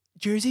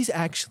Jersey's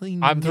actually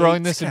I'm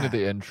throwing Nate's this into cat.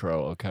 the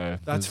intro, okay?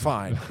 That's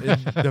fine.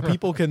 The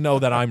people can know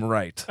that I'm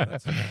right.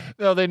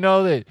 No, they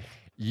know that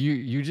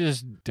you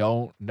just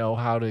don't know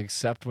how to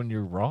accept when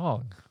you're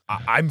wrong.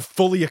 I'm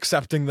fully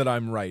accepting that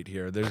I'm right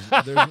here. There's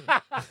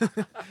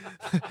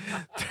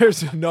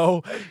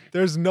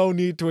there's no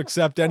need to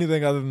accept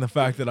anything other than the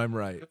fact that I'm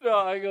right. No,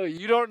 I go,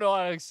 you don't know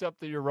how to accept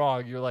that you're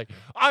wrong. You're like,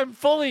 I'm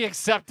fully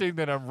accepting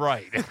that I'm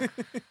right.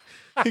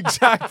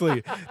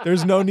 Exactly.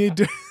 There's no need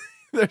to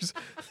there's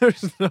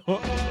no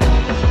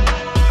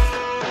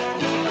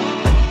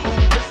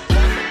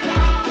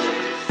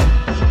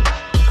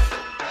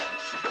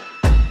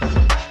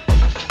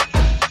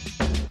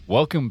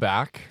Welcome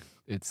back.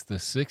 It's the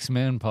Six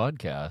Man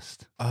Podcast.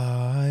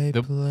 I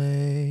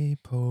play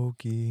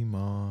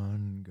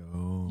Pokemon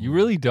Go. You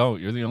really don't.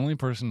 You're the only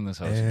person in this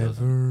house who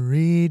doesn't.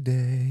 Every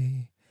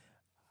day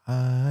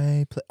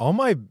I play. All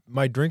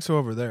my drinks are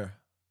over there.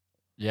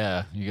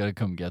 Yeah, you got to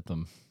come get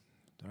them.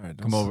 All right,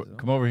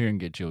 Come over here and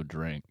get you a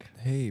drink.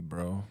 Hey,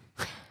 bro.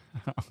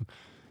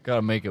 Got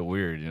to make it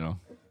weird, you know.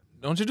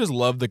 Don't you just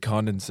love the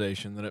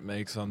condensation that it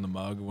makes on the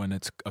mug when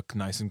it's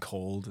nice and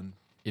cold? And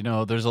You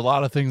know, there's a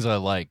lot of things I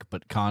like,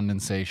 but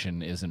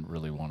condensation isn't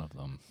really one of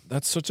them.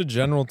 that's such a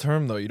general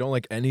term, though. You don't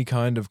like any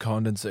kind of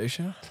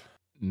condensation?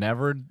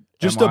 Never.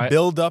 Just a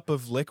buildup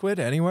of liquid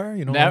anywhere?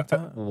 You don't like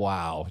that?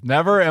 Wow.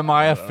 Never am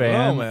I a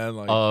fan man,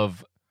 like-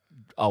 of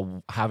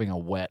having a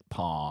wet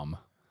palm.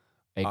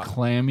 A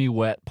clammy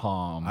wet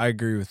palm. I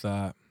agree with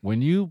that.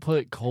 When you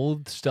put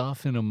cold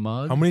stuff in a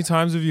mug, How many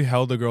times have you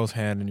held a girl's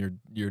hand and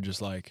you're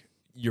just like,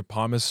 your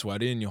palm is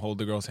sweaty and you hold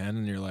the girl's hand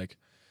and you're like,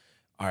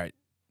 all right,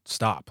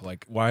 stop.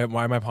 Like, why are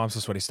my palms so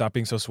sweaty? Stop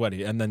being so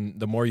sweaty. And then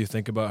the more you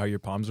think about how your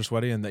palms are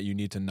sweaty and that you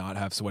need to not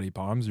have sweaty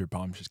palms, your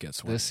palms just get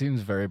sweaty. this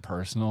seems very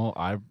personal.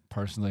 I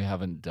personally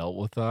haven't dealt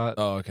with that.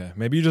 Oh, okay.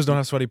 Maybe you just don't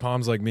have sweaty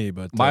palms like me,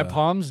 but My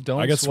palms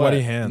don't I get sweat.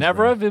 sweaty hands,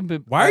 Never bro. have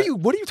been. what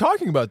are you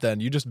talking about then?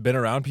 You just been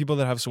around people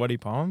that have sweaty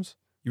palms?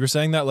 You were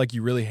saying that like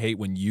you really hate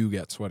when you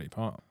get sweaty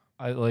palms.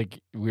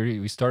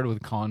 We started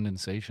with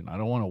condensation. I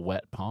don't want a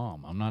wet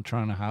palm. I'm not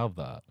trying to have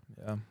that.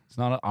 Yeah.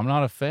 I'm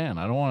not a fan.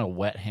 I don't want a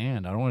wet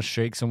hand. I don't want to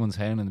shake someone's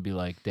hand and be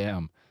like,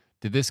 "Damn,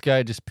 did this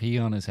guy just pee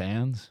on his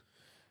hands?"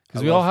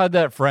 Because we all had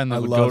that friend I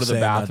that would go love to the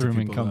saying that to bathroom and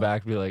people, come though.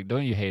 back and be like,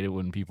 "Don't you hate it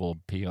when people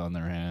pee on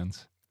their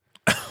hands?"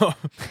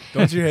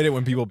 Don't you hate it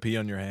when people pee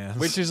on your hands?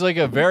 Which is like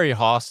a very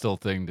hostile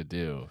thing to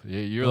do.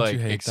 You're Don't like you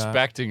hate that?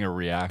 expecting a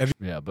reaction.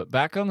 Yeah, but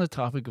back on the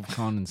topic of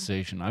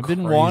condensation, I've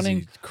been Crazy,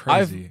 wanting.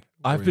 crazy.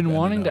 I've where been you've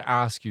wanting ended to up.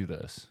 ask you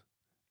this,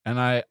 and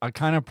I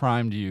kind of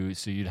primed you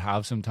so you'd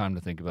have some time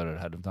to think about it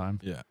ahead of time.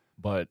 Yeah.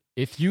 But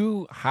if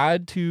you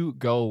had to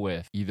go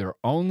with either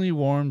only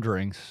warm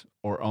drinks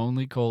or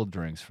only cold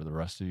drinks for the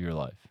rest of your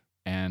life,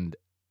 and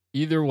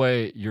either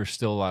way, you're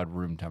still allowed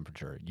room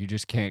temperature. You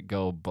just can't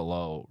go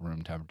below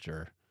room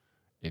temperature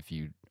if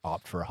you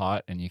opt for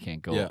hot, and you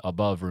can't go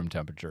above room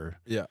temperature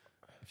Yeah.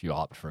 if you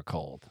opt for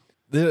cold.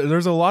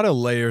 There's a lot of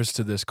layers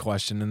to this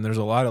question, and there's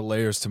a lot of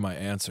layers to my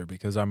answer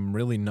because I'm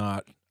really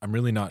not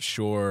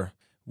sure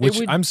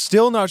I'm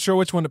still not sure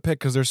which one to pick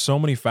because there's so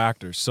many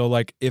factors. So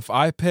like if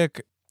I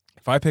pick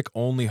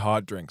only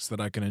hot drinks that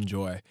I can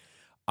enjoy,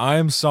 I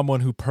am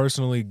someone who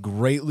personally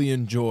greatly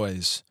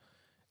enjoys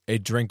a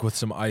drink with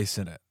some ice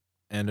in it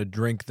and a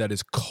drink that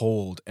is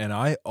cold. And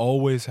I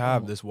always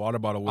have this water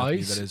bottle with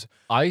me that is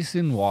ice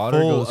in water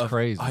full goes of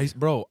crazy. ice,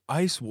 bro.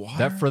 Ice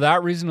water. For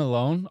that reason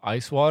alone,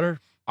 ice water,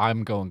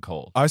 I'm going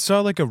cold. I saw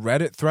like a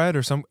Reddit thread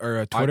or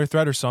a Twitter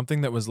thread or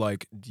something that was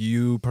like, do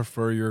you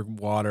prefer your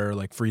water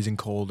like freezing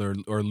cold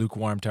or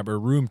lukewarm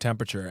room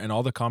temperature? And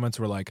all the comments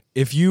were like,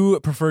 if you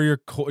prefer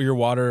your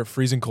water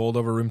freezing cold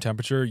over room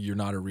temperature, you're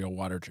not a real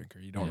water drinker.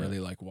 You don't really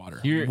like water.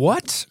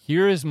 What?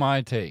 Here is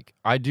my take.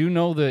 I do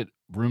know that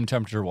room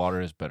temperature water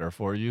is better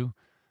for you,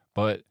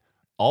 but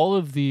all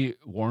of the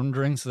warm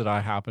drinks that I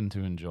happen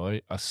to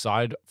enjoy,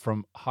 aside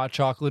from hot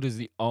chocolate, is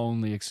the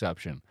only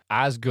exception.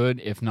 As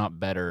good, if not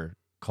better,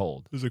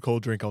 cold. There's a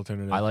cold drink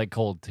alternative. I like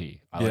cold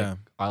tea. I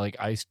like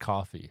iced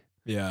coffee.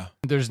 Yeah.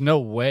 There's no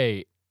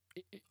way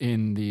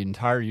in the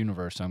entire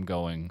universe I'm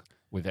going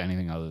with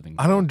anything other than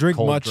I don't drink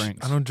cold much.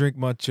 drinks. I don't drink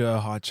much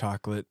hot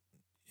chocolate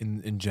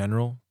in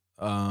general.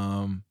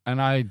 And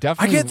I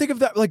definitely I can't think of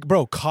that. Like,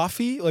 bro,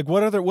 coffee. Like,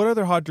 what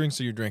other hot drinks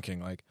are you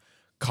drinking? Like,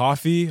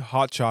 coffee,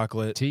 hot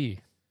chocolate, tea,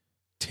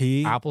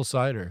 tea, apple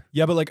cider.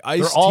 Yeah, but like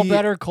iced They're all tea,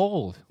 better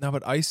cold. No,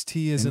 but iced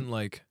tea isn't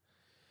like.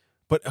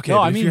 But okay, No,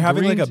 but I if mean you're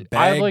having green like a tea.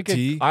 I have bag like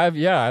tea. I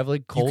have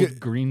like cold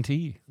green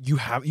tea. You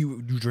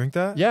drink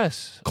that?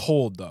 Yes,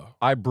 Cold though.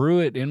 I brew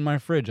it in my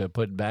fridge. I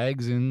put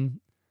bags in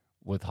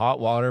with hot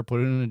water, put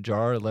it in a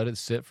jar, let it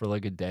sit for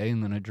like a day,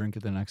 and then I drink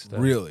it the next day.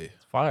 Really?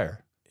 It's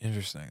fire.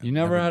 Interesting. You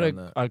never had done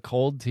that. a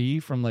cold tea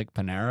from like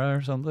Panera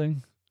or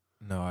something?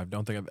 No, I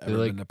don't think I've They're ever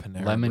like been to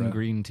Panera. lemon Bread.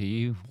 green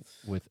tea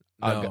with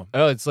No.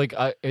 it's like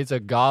it's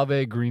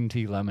agave green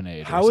tea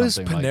lemonade. How or is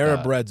something like Panera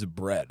that. Bread's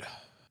bread?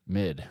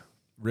 Mid?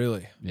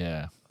 Really?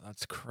 Yeah.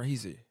 That's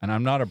crazy. And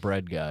I'm not a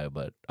bread guy,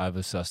 but I've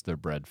assessed their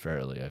bread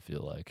fairly, I feel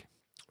like.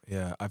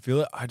 Yeah, I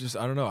feel it. I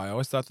don't know. I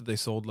always thought that they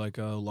sold like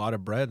a lot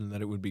of bread and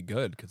that it would be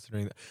good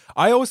considering that.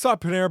 I always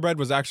thought Panera Bread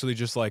was actually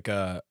just like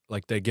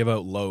they give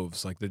out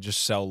loaves, like they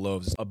just sell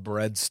loaves. A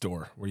bread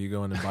store where you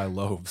go in and buy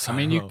loaves. I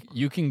mean,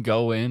 you can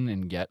go in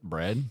and get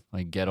bread,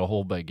 like get a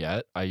whole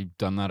baguette. I've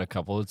done that a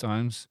couple of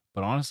times,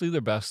 but honestly,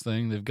 their best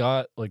thing, they've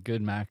got like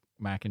good mac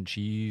and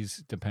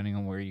cheese, depending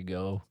on where you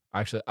go.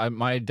 Actually,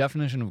 my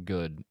definition of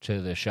good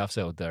to the chefs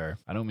out there,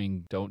 I don't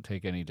mean don't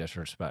take any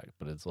disrespect,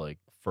 but it's like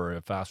for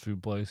a fast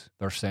food place,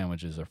 their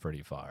sandwiches are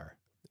pretty fire.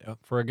 Yep.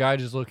 For a guy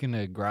just looking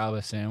to grab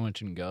a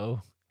sandwich and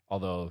go,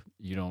 although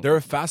you don't. They're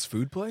a fast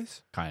food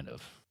place? Kind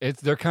of.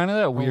 They're kind of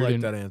that weird. I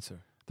don't like that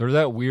answer. They're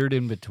that weird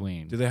in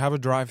between. Do they have a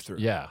drive-through?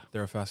 Yeah.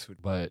 They're a fast food.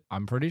 But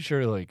I'm pretty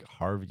sure like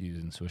Harvey's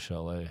and Swiss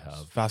Chalet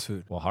have. Fast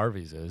food. Well,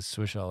 Harvey's is.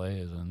 Swiss Chalet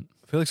isn't.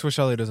 I feel like Swiss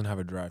Chalet doesn't have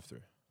a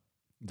drive-through.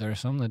 There are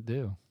some that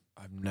do.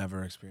 I've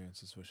never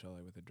experienced a Swiss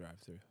Chalet with a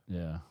drive-through.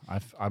 Yeah,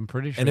 I'm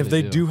pretty sure. And if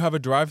they do have a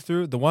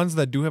drive-through, the ones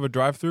that do have a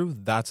drive-through,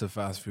 that's a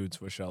fast food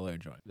Swiss Chalet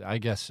joint. I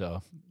guess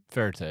so.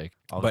 Fair take.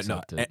 But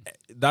no,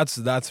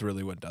 that's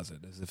really what does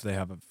it, is if they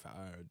have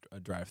a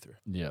drive-through.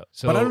 Yeah.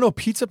 So, but I don't know,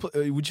 pizza.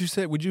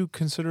 Would you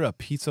consider a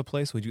pizza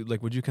place? Would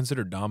you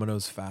consider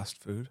Domino's fast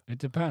food? It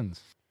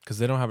depends. Because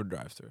they don't have a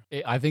drive-through.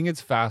 I think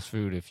it's fast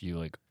food if you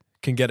like.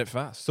 Can get it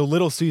fast. So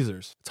Little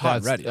Caesars, it's hot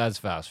and ready. That's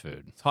fast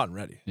food. It's hot and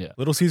ready. Yeah.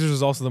 Little Caesars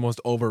is also the most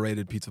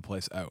overrated pizza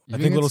place out. I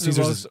think Little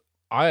Caesars is.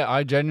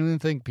 I genuinely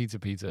think Pizza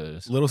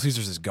is. Little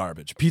Caesars is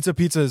garbage. Pizza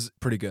is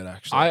pretty good,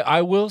 actually.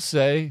 I will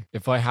say,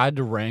 if I had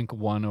to rank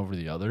one over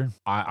the other,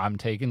 I'm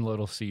taking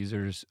Little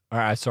Caesars.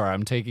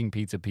 I'm taking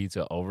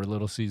Pizza over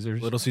Little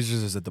Caesars. Little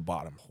Caesars is at the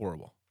bottom.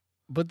 Horrible.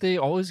 But they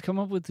always come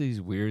up with these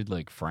weird,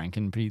 like,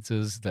 Franken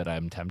pizzas that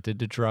I'm tempted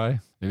to try.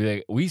 They'd be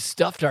like, we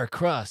stuffed our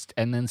crust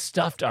and then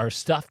stuffed our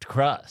stuffed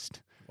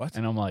crust. What?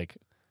 And I'm like,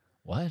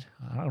 what?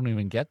 I don't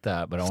even get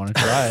that, but I want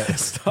to try it.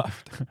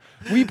 Stuffed.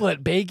 We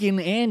put bacon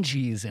and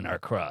cheese in our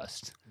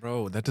crust.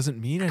 Bro, that doesn't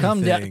mean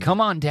anything.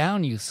 Come on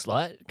down, you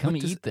slut. Come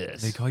eat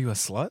this. They call you a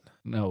slut?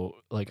 No,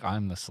 like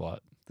I'm the slut.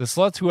 The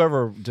slut's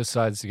whoever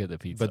decides to get the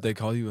pizza. But they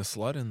call you a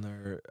slut in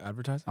their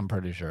advertising? I'm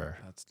pretty sure.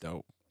 That's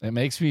dope. It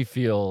makes me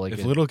feel like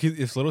if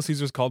Little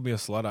Caesars called me a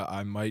slut,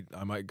 I might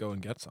go and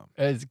get some.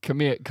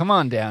 Come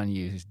on down,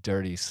 you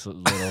dirty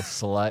little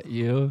slut.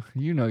 You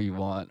know you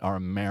want our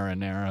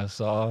marinara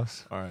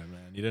sauce. All right,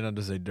 man. You didn't have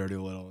to say dirty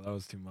little. That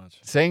was too much.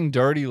 Saying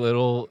dirty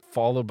little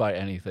followed by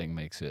anything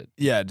makes it.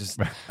 Yeah, just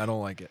I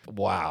don't like it.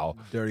 Wow.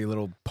 Dirty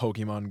little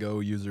Pokemon Go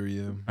user,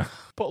 you.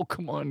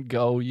 Pokemon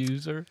Go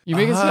user. You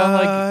make it sound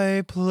like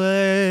I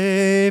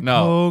play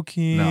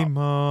Pokemon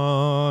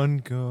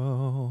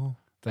Go.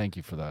 Thank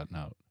you for that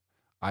note.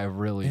 I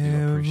really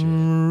do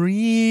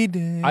appreciate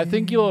it. I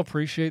think you'll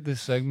appreciate this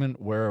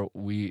segment where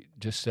we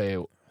just say,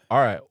 all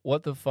right,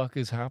 what the fuck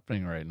is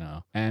happening right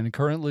now? And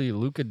currently,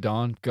 Luka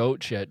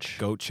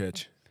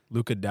Doncic.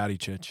 Luka Daddy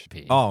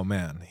Chich. Oh,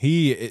 man.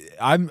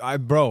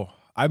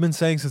 I've been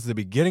saying since the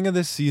beginning of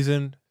this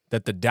season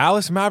that the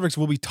Dallas Mavericks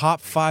will be a top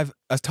 5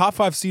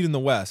 seed in the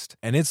West,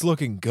 and it's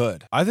looking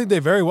good. I think they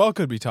very well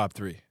could be top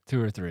 3.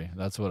 2 or 3.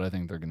 That's what I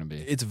think they're going to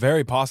be. It's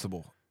very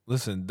possible.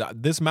 Listen,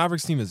 this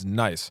Mavericks team is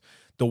nice.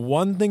 The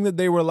one thing that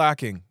they were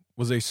lacking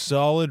was a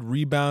solid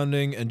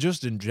rebounding and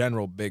just in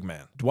general big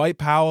man. Dwight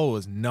Powell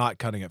was not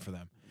cutting it for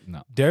them.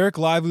 No. Derek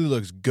Lively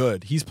looks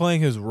good. He's playing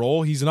his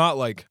role. He's not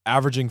like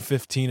averaging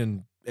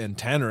 15 and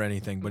 10 or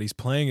anything, but he's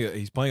playing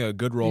a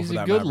good role for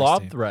that Mavericks team. He's a good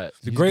lob threat.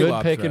 He's a great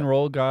good pick and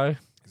roll guy.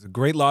 He's a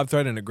great lob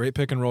threat and a great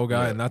pick and roll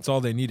guy, and that's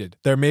all they needed.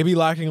 They're maybe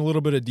lacking a little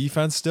bit of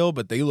defense still,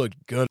 but they look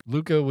good.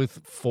 Luka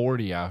with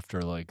 40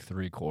 after like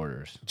 3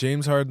 quarters.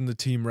 James Harden, the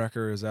team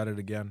wrecker, is at it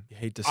again. You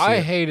hate to see it. I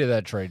hated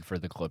that trade for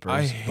the Clippers.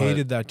 I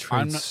hated that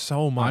trade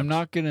so much. I'm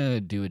not going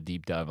to do a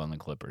deep dive on the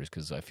Clippers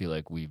because I feel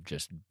like we're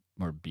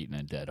beating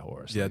a dead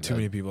horse. Yeah, like too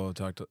many people have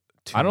talked.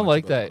 I don't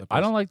like that. I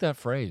don't like that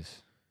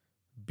phrase.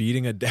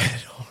 Beating a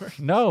dead horse.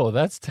 No,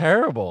 that's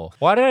terrible.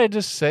 Why did I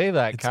just say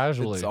that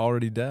casually? It's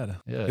already dead.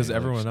 Yeah, because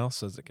everyone else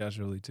says it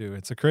casually too.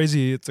 It's a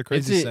crazy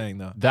saying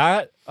though.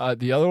 That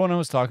the other one I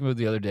was talking about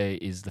the other day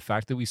is the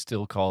fact that we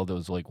still call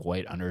those like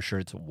white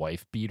undershirts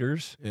wife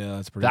beaters. Yeah,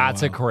 that's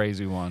wild. A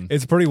crazy one.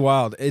 It's pretty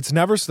wild. It's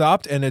never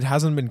stopped and it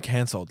hasn't been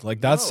canceled.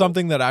 Like that's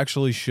something that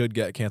actually should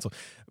get canceled.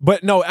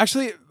 But no,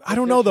 actually, I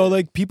don't know though.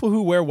 Like people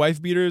who wear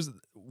wife beaters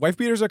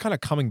are kind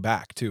of coming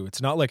back too.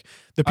 It's not like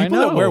the people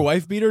that wear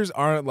wife beaters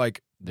aren't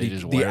like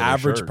the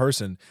average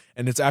person,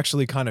 and it's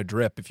actually kind of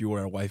drip if you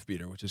wear a wife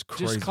beater, which is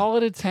crazy. Just call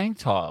it a tank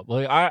top.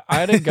 Like I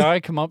had a guy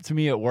come up to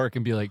me at work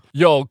and be like,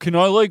 "Yo, can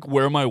I like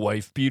wear my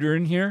wife beater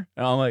in here?"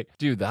 And I'm like,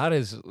 "Dude, that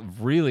is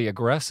really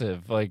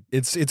aggressive." Like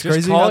it's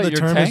crazy how the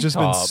term has just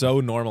been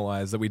so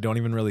normalized that we don't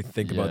even really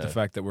think about the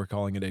fact that we're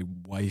calling it a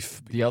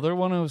wife beater. The other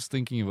one I was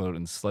thinking about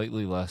and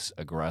slightly less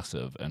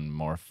aggressive and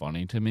more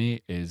funny to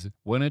me is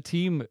when a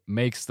team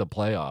makes the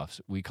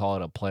playoffs, we call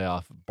it a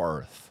playoff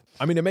berth.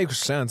 I mean, it makes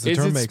sense. The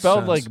term makes sense. Is it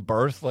spelled like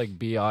birth, like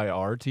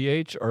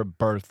BIRTH, or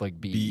birth, like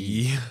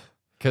BE?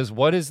 Because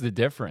what is the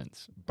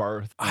difference?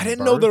 Birth. I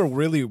didn't know there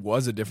really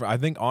was a difference. I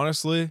think,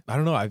 honestly, I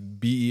don't know.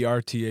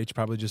 BERTH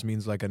probably just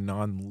means like a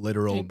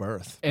non-literal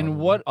birth. In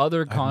what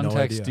other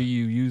context do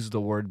you use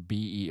the word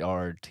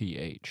BERTH?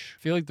 I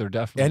feel like they're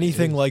definitely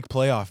anything like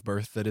playoff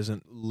birth that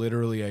isn't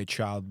literally a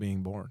child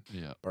being born.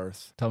 Yeah.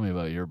 Birth. Tell me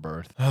about your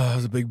birth. I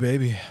was a big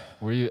baby.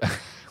 Were you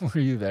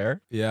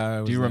there? Yeah.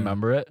 I was Do you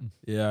remember it?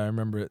 Yeah, I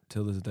remember it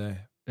till this day.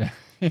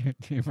 Do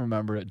you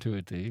remember it to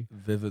a T?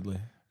 Vividly.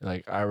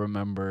 Like, I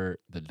remember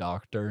the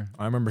doctor.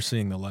 I remember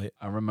seeing the light.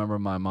 I remember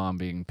my mom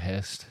being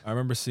pissed. I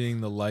remember seeing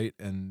the light,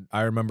 and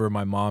I remember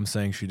my mom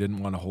saying she didn't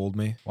want to hold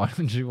me. Why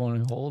didn't she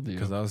want to hold you?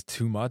 Because I was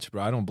too much,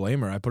 bro. I don't blame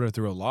her. I put her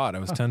through a lot. I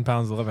was 10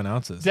 pounds, 11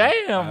 ounces.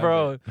 Damn,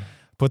 bro. I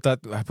put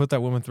that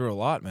woman through a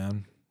lot,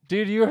 man.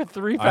 Dude, you were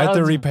 3 pounds. I had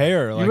to repay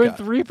her. You were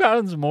 3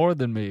 pounds more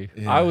than me.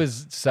 Yeah. I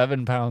was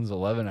 7 pounds,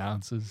 11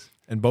 ounces.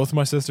 And both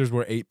my sisters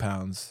were 8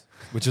 pounds,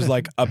 which is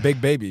like a big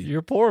baby.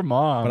 Your poor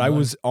mom. But I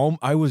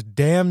was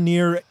damn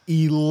near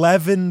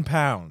 11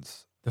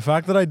 pounds. The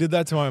fact that I did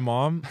that to my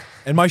mom,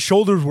 and my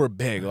shoulders were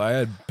big. Like, I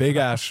had big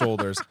ass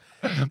shoulders.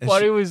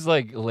 But it was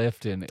like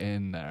lifting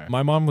in there.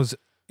 My mom was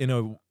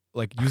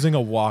using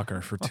a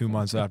walker for 2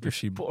 months after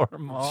she poor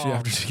mom.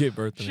 after she gave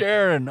birth to me.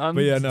 Sharon, I'm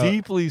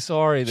deeply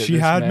sorry that she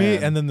had me,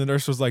 and then the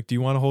nurse was like, "Do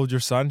you want to hold your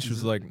son?" She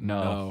was like,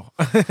 "No."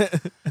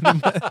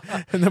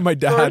 and then my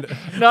dad,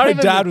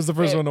 was the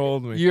first one to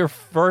hold me. Your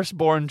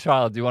firstborn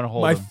child. Do you want to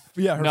hold him?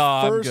 Yeah, her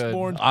no,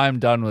 firstborn. I'm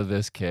done with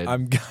this kid.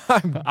 I'm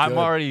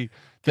already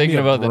thinking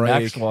about the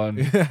next one.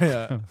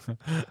 Yeah.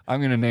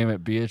 I'm gonna name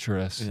it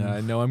Beatrice. Yeah,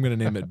 I know. I'm gonna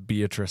name it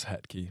Beatrice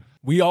Hetke.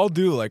 We all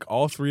do, like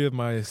all three of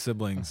my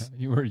siblings.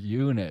 You were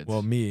units.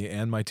 Well, me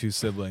and my 2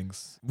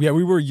 siblings. Yeah,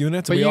 we were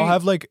units. But we all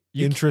have like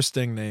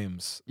interesting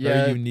names,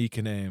 very unique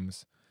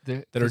names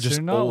that are just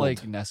they're not old.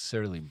 like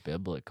necessarily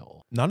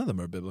biblical. None of them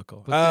are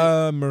biblical.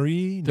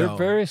 Marie, no. They're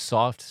very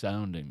soft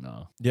sounding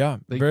though. Yeah,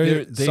 Like,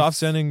 very soft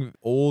sounding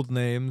old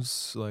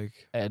names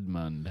like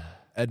Edmund.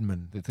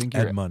 They think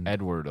you're Edmund.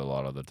 Edward a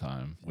lot of the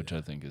time, which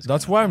I think is.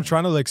 That's why I'm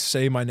trying to like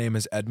say my name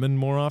is Edmund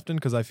more often,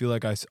 because I feel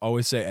like I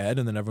always say Ed,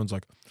 and then everyone's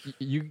like,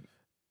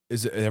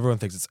 everyone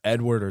thinks it's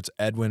Edward or it's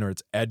Edwin or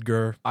it's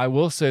Edgar. I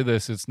will say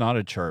this: it's not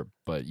a chirp,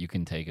 but you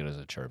can take it as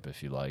a chirp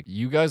if you like.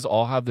 You guys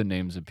all have the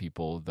names of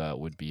people that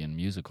would be in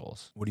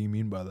musicals. What do you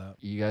mean by that?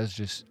 You guys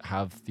just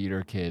have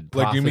theater kid.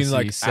 Like, you mean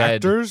like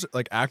actors,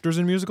 like actors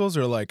in musicals,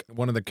 or like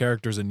one of the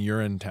characters in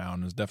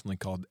Urinetown is definitely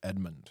called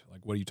Edmund.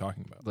 Like, what are you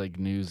talking about? Like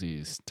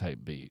Newsies type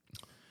beat.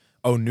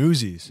 Oh,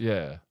 Newsies.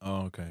 Yeah.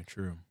 Oh, okay,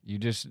 true. You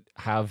just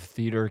have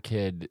theater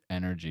kid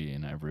energy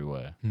in every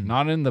way.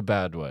 Not in the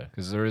bad way,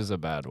 because there is a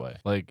bad way.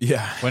 Like,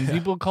 when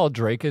people call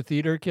Drake a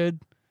theater kid,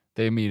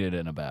 they mean it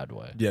in a bad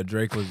way. Yeah,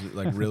 Drake was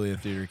like really a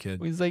theater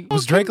kid. He's like,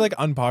 was Drake like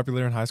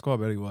unpopular in high school? I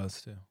bet he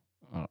was too.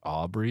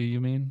 Aubrey,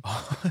 you mean?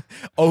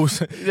 Oh,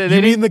 so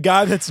you mean the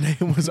guy that's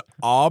name was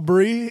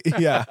Aubrey?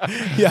 Yeah.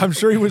 Yeah, I'm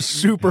sure he was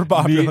super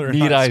popular.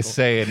 Need I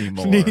say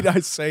anymore? Need I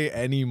say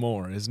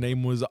anymore? His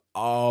name was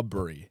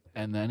Aubrey.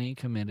 And then he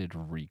committed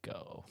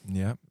RICO.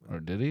 Yep. Or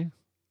did he?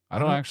 I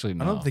don't actually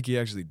know. I don't think he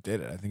actually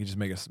did it. I think he just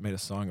made a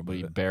song about it.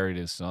 He buried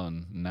his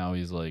son. Now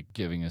he's like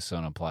giving his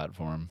son a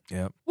platform.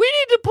 Yep. We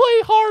need to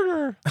play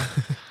harder.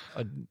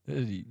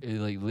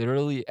 Like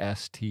literally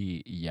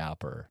ST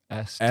yapper.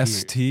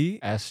 ST?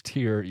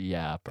 S-tier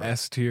yapper.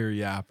 S-tier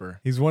yapper.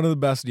 He's one of the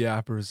best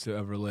yappers to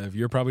ever live.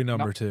 You're probably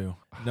number 2.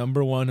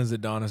 Number 1 is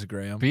Adonis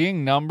Graham.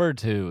 Being number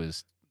 2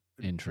 is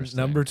interesting.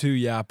 Number 2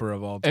 yapper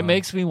of all time. It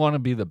makes me want to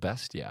be the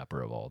best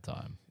yapper of all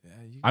time. Yeah,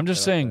 I'm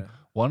just saying,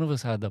 one of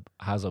us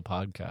has a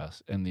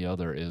podcast, and the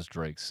other is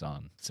Drake's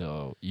son.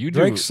 So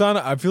Drake's son.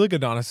 I feel like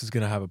Adonis is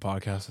gonna have a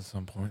podcast at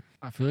some point.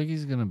 I feel like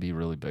he's gonna be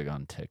really big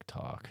on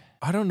TikTok.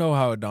 I don't know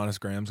how Adonis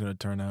Graham's gonna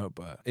turn out,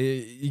 but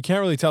you can't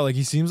really tell. Like,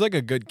 he seems like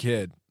a good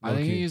kid. I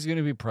think he's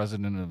gonna be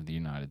president of the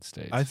United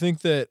States. I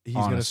think that he's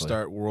gonna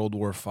start World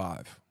War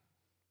V.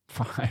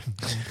 Fine.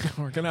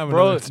 We're gonna have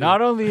bro.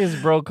 Not only is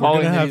bro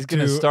calling that he's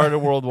gonna start a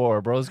world war,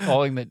 bro's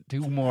calling that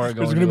 2 more are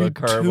going to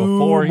occur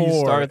before he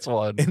starts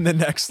one in the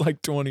next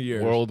like 20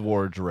 years. World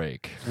War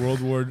Drake.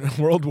 World War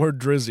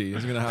Drizzy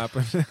is gonna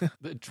happen.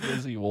 The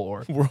Drizzy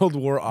War. World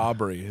War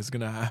Aubrey is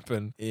gonna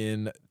happen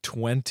in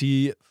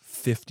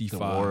 2055.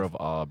 The War of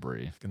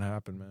Aubrey. It's gonna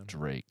happen, man.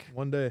 Drake.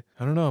 One day.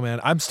 I don't know, man.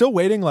 I'm still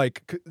waiting.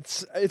 Like,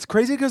 it's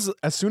crazy because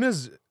as soon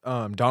as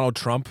Donald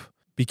Trump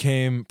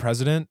became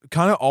president,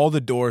 kind of all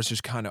the doors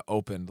just kind of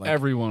opened. Like,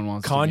 everyone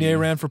wants Kanye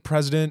ran for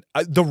president.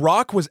 The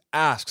Rock was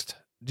asked.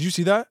 Did you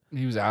see that?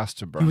 He was asked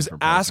to run. He was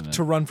asked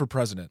to run for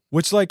president,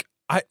 which like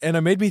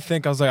it made me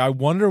think. I was like, I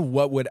wonder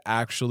what would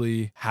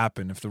actually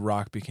happen if The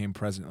Rock became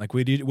president. Like,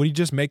 would he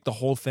just make the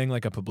whole thing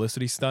like a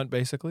publicity stunt?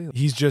 Basically,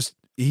 he's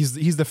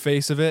the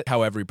face of it.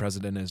 How every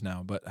president is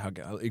now, but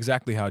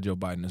exactly how Joe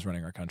Biden is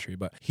running our country.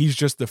 But he's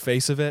just the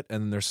face of it,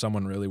 and there's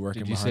someone really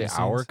working. Did you say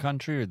our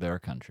country or their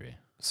country?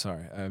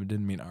 Sorry, I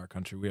didn't mean our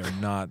country. We are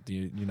not the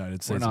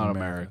United States. We're not of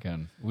America.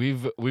 American.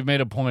 We've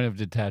made a point of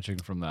detaching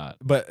from that.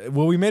 But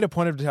we made a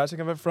point of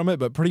detaching from it.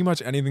 But pretty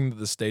much anything that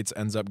the states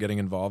ends up getting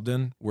involved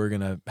in, we're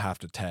gonna have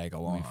to tag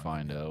along. We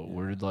find out.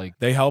 We're like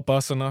they help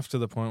us enough to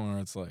the point where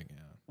it's like, yeah.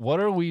 What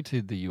are we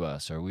to the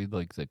U.S.? Are we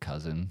like the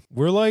cousin?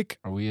 Are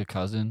we a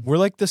cousin? We're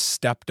like the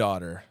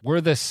stepdaughter. We're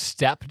the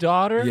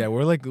stepdaughter? Yeah,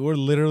 we're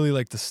literally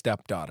like the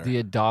stepdaughter. The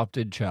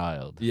adopted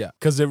child. Yeah,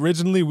 because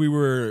originally we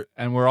were...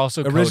 And we're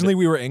also...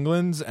 we were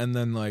England's, and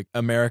then like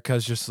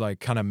America's just like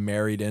kind of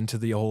married into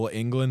the whole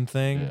England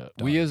thing. Yeah.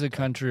 We as a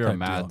country are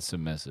mad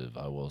submissive,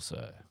 I will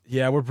say.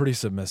 Yeah, we're pretty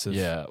submissive.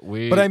 Yeah,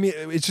 But I mean,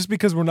 it's just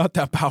because we're not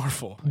that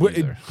powerful.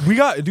 We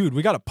got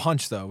a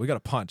punch though. We got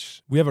a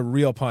punch. We have a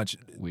real punch.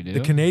 We do. The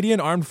Canadian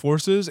Armed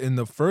Forces in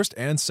the First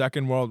and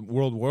Second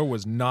World War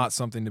was not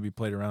something to be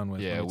played around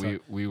with. Yeah,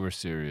 we were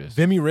serious.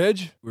 Vimy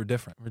Ridge, we're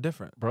different. We're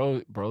different.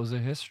 Bro's a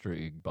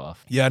history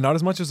buff. Yeah, not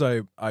as much as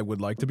I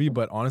would like to be,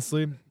 but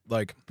honestly,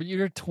 like. But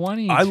you're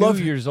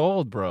 22 years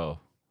old, bro.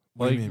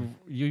 Like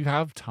you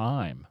have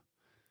time.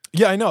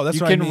 Yeah, I know. That's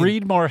what I mean. You can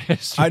read more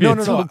history.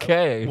 No.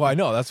 Okay. Well, I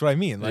know. That's what I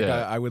mean. Like,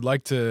 yeah. I would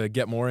like to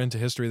get more into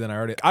history than I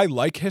already. I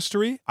like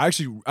history. I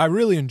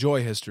really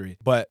enjoy history,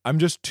 but I'm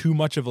just too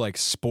much of like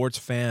sports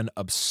fan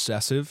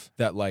obsessive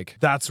that like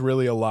that's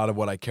really a lot of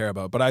what I care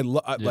about. But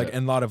like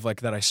and a lot of like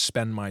that I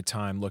spend my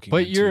time looking.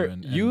 But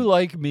into you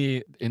like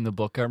me in the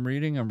book I'm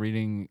reading.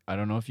 I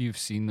don't know if you've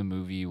seen the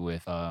movie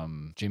with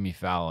Jimmy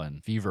Fallon,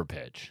 Fever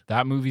Pitch.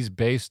 That movie's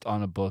based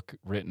on a book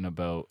written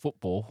about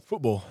football.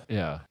 Football.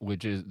 Yeah,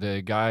 which is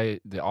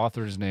the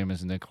author's name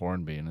is Nick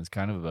Hornby, and it's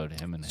kind of about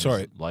him and his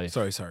life.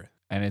 Sorry.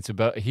 And it's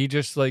about, he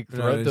just like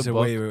throughout the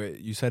book. Wait.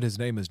 You said his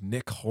name is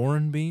Nick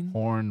Hornbean?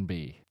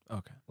 Hornby.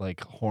 Okay.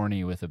 Like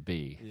horny with a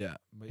B. Yeah.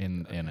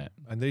 In it.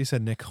 And then you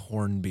said Nick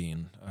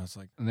Hornbean. I was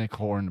like, Nick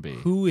Hornby.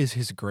 Who is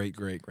his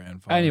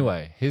great-great-grandfather?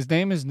 Anyway, his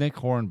name is Nick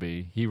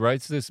Hornby. He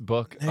writes this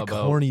book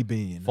about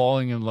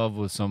falling in love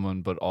with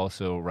someone, but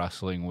also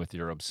wrestling with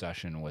your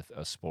obsession with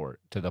a sport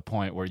to the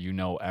point where you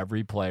know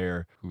every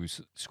player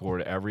who's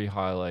scored every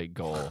highlight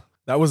goal.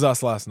 That was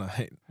us last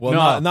night.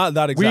 Well, not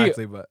that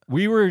exactly, but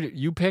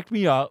you picked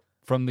me up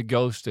from the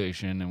GO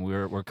station, and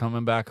we're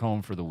coming back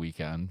home for the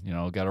weekend. You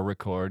know, got to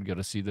record, got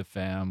to see the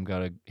fam, got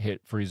to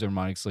hit freezer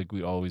mics like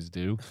we always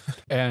do.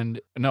 And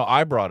no,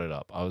 I brought it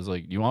up. I was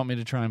like, "You want me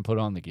to try and put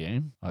on the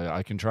game?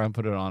 I can try and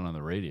put it on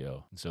the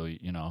radio." And so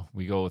you know,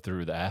 we go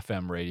through the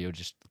FM radio,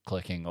 just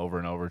clicking over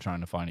and over,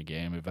 trying to find a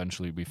game.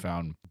 Eventually, we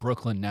found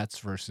Brooklyn Nets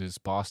versus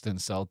Boston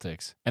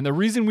Celtics. And the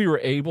reason we were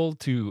able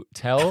to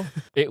tell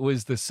it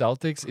was the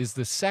Celtics is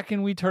the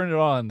second we turned it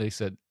on, they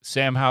said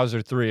Sam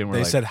Hauser 3, and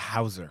they said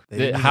Hauser.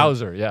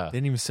 Hauser, yeah. They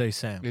didn't even say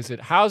Sam. They said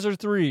Hauser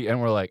 3, and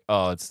we're like,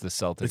 oh, it's the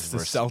Celtics. It's the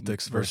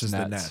Celtics versus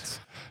the Nets.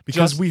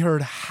 Because we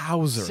heard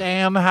Hauser.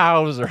 Sam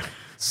Hauser.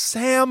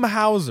 Sam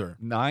Hauser.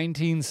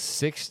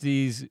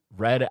 1960s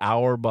Red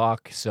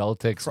Auerbach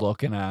Celtics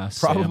looking ass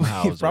Sam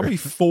Hauser. Probably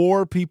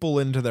 4 people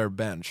into their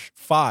bench.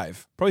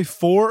 5. Probably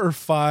 4 or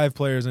 5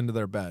 players into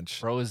their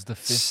bench. Bro is the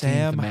 15th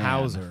Sam man.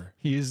 Hauser.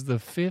 He is the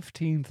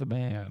 15th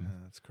man. Yeah,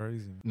 that's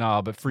crazy.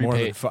 No, but More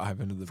than 5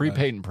 into the bench.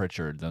 Peyton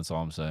Pritchard, that's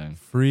all I'm saying.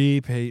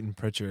 Free Peyton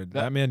Pritchard.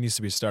 That man needs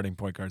to be starting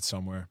point guard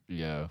somewhere.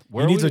 Yeah.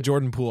 He needs a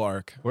Jordan Poole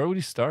arc. Where would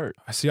he start?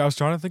 I was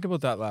trying to think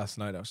about that last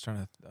night. I was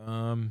trying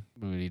to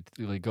would he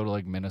like go to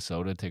like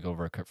Minnesota, take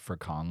over for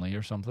Conley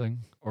or something?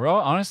 Or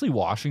honestly,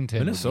 Washington.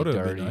 Minnesota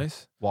would be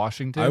nice.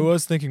 Washington. I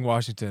was thinking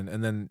Washington,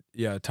 and then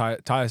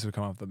Tyus would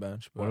come off the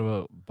bench. What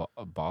about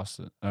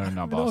Boston? Or not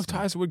Boston. I don't know if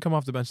Tyus would come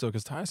off the bench though,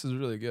 because Tyus is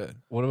really good.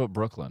 What about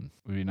Brooklyn?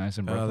 Would be nice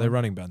in Brooklyn. They're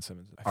running Ben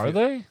Simmons. Are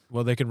they?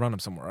 Well, they could run him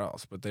somewhere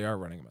else, but they are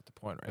running him at the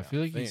point right now. I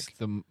feel like he's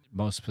the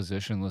most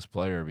positionless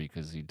player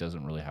because he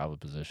doesn't really have a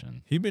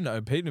position.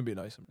 Peyton would be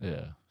nice.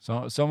 Yeah,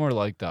 so somewhere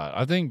like that.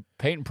 I think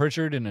Peyton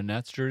Pritchard in a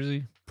Nets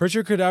jersey.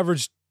 Pritchard could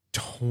average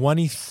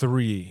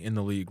 23 in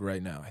the league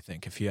right now, I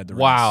think, if he had the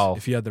reins. Wow.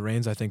 If he had the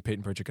reins, I think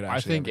Peyton Pritchard could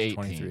actually average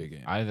 23 a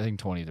game. I think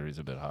 23 is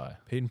a bit high.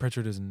 Peyton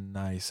Pritchard is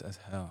nice as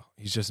hell.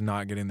 He's just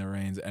not getting the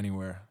reins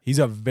anywhere. He's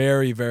a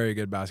very, very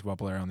good basketball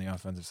player on the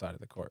offensive side of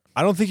the court.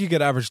 I don't think he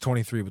could average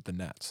 23 with the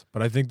Nets,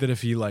 but I think that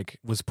if he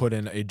was put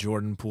in a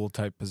Jordan Poole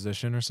type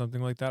position or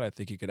something like that, I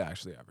think he could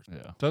actually average.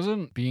 Yeah.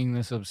 Doesn't being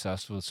this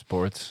obsessed with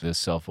sports, this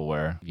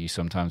self-aware, you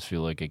sometimes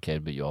feel like a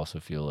kid, but you also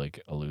feel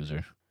like a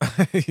loser.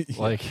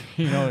 Like,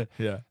 you know,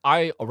 yeah.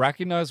 I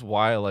recognize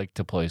why I like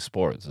to play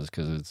sports is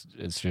because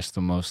it's just the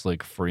most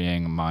like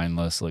freeing,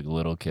 mindless, like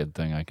little kid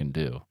thing I can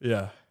do.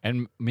 Yeah.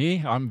 And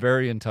me, I'm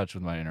very in touch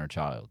with my inner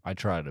child. I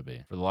try to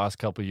be. For the last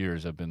couple of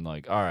years, I've been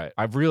like, all right,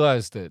 I've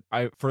realized that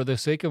for the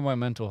sake of my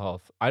mental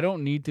health, I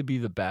don't need to be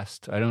the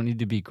best. I don't need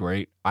to be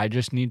great. I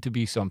just need to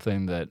be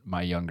something that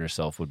my younger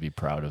self would be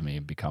proud of me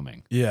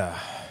becoming. Yeah.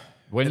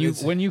 When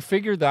you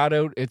figure that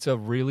out, it's a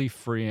really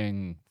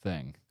freeing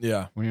thing.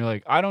 Yeah. When you're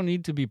like, I don't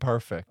need to be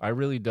perfect. I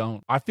really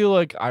don't. I feel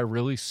like I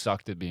really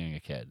sucked at being a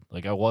kid.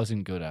 Like I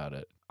wasn't good at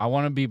it. I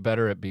want to be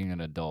better at being an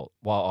adult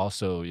while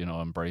also, you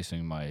know,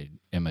 embracing my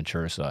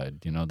immature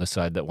side, you know, the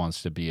side that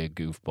wants to be a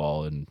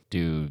goofball and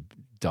do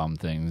dumb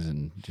things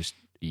and just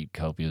eat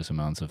copious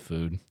amounts of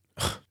food.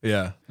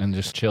 Yeah. And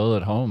just chill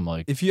at home.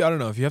 Like, if you, I don't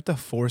know, if you have to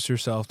force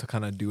yourself to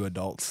kind of do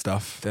adult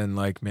stuff, then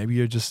like maybe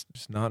you're just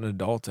not an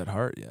adult at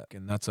heart yet,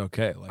 and that's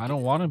okay. Like, I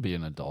don't want to be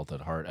an adult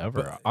at heart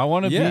ever. But, I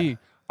want to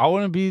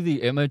yeah. be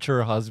the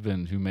immature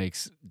husband who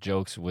makes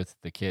jokes with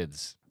the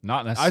kids.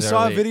 Not I necessarily.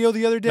 saw a video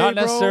the other day, Not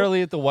bro.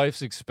 necessarily at the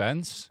wife's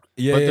expense.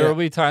 Yeah, but yeah. there will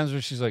be times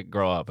where she's like,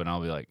 "Grow up," and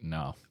I'll be like,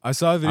 "No." I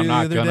saw a video the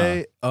not other gonna.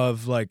 day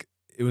of like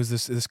it was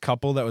this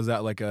couple that was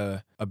at like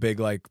a big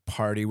like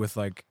party with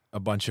like a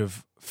bunch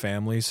of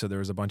families. So there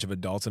was a bunch of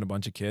adults and a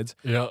bunch of kids.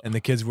 Yeah. And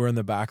the kids were in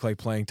the back like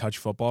playing touch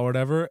football or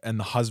whatever. And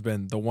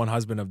the one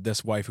husband of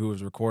this wife who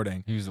was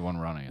recording, He was the one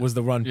running it. was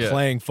the one Yeah.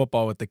 playing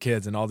football with the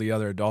kids, and all the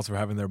other adults were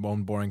having their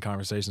own boring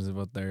conversations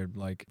about their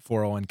like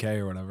 401k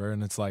or whatever.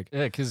 And it's like,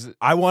 Yeah, because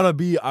I want to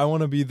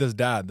be this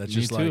dad that's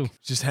Me just too.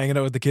 like just hanging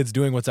out with the kids,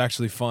 doing what's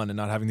actually fun, and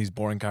not having these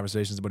boring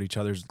conversations about each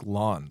other's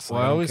lawns. well, Like,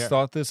 I don't always care.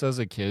 thought this as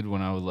a kid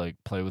when I would like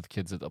play with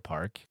kids at the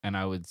park, and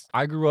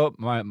I grew up,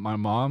 my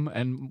mom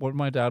and what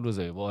my dad was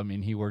able. I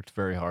mean, he worked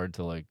very hard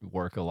to like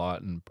work a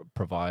lot and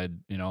provide,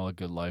 a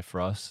good life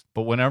for us.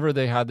 But whenever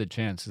they had the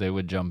chance, they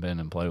would jump in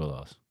and play with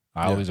us.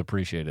 I Yeah. always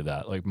appreciated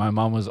that. Like my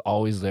mom was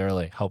always there,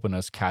 like helping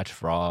us catch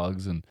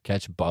frogs and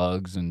catch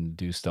bugs and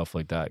do stuff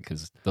like that,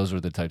 because those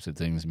were the types of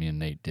things me and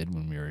Nate did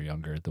when we were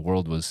younger. The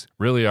world was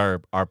really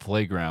our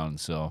playground.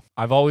 So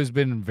I've always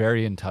been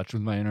very in touch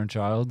with my inner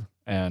child.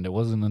 And it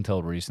wasn't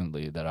until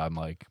recently that I'm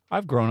like,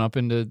 I've grown up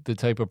into the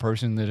type of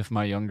person that if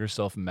my younger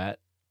self met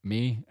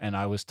me and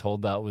I was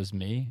told that was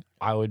me,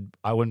 I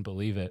wouldn't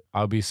believe it.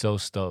 I would be so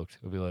stoked.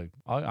 I'd be like,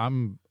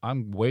 I'm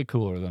way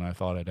cooler than I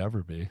thought I'd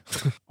ever be.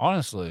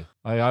 Honestly,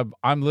 like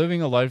I'm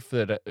living a life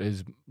that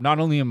is, not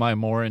only am I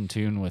more in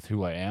tune with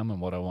who I am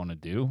and what I want to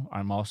do,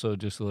 I'm also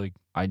just like,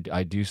 I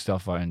do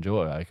stuff I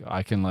enjoy.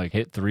 I can like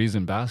hit threes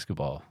in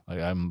basketball. Like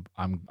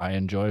I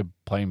enjoy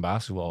playing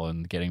basketball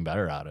and getting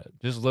better at it.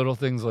 Just little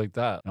things like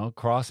that.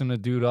 Crossing a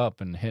dude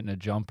up and hitting a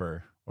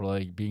jumper, or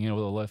like being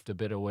able to lift a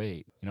bit of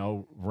weight.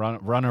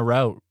 Run a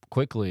route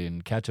quickly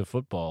and catch a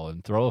football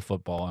and throw a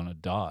football on a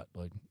dot.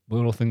 Like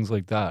little things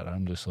like that.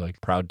 I'm just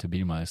like proud to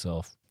be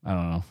myself. I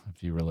don't know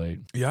if you relate.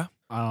 Yeah.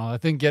 I don't know. I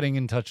think getting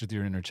in touch with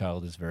your inner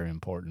child is very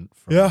important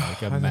from Yeah,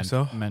 like a I think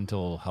so.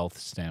 mental health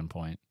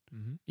standpoint.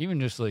 Mm-hmm. Even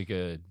just like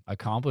a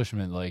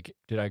accomplishment, like,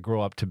 did I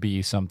grow up to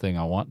be something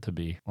I want to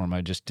be? Or am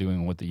I just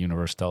doing what the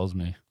universe tells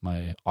me? Am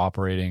I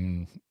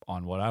operating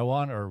on what I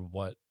want or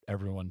what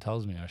everyone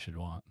tells me I should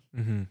want?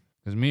 Mm-hmm.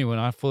 Because me, when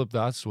I flip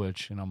that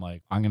switch and I'm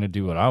like, I'm going to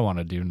do what I want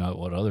to do, not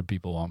what other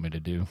people want me to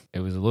do, it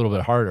was a little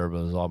bit harder, but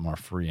it was a lot more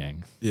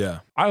freeing. Yeah.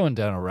 I went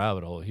down a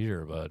rabbit hole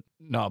here, but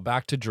no,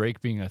 back to Drake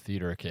being a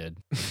theater kid.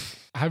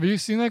 Have you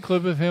seen that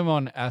clip of him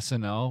on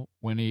SNL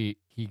when he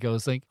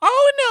goes like,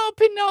 "Oh no,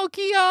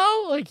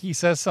 Pinocchio"? Like he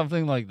says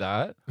something like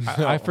that.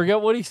 I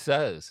forget what he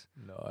says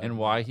and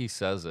why he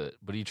says it,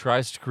 but he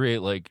tries to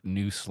create like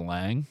new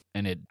slang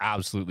and it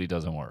absolutely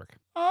doesn't work.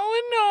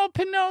 Oh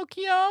no,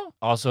 Pinocchio.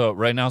 Also,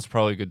 right now it's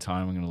probably a good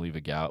time. I'm going to leave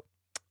a gap.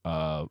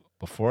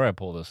 Before I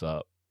pull this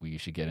up, we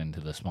should get into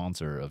the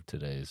sponsor of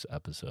today's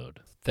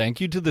episode.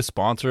 Thank you to the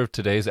sponsor of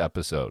today's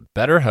episode.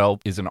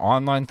 BetterHelp is an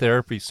online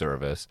therapy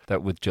service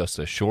that with just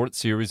a short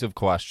series of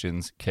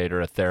questions cater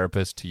a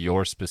therapist to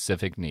your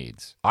specific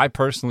needs. I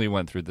personally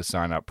went through the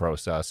sign-up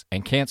process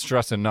and can't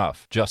stress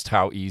enough just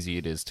how easy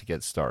it is to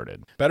get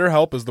started.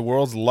 BetterHelp is the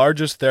world's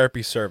largest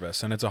therapy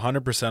service, and it's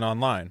 100%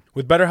 online.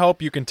 With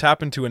BetterHelp, you can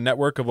tap into a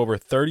network of over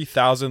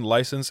 30,000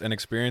 licensed and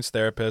experienced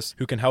therapists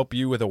who can help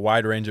you with a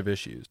wide range of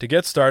issues. To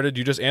get started,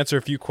 you just answer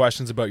a few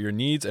questions about your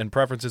needs and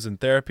preferences in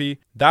therapy.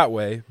 That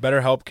way,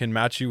 BetterHelp can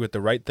match you with the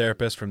right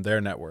therapist from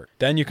their network.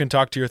 Then you can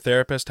talk to your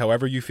therapist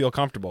however you feel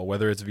comfortable,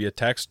 whether it's via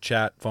text,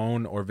 chat,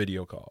 phone, or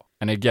video call.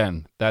 And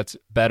again, that's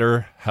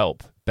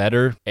BetterHelp.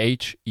 Better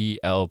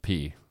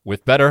H-E-L-P.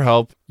 With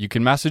BetterHelp, you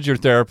can message your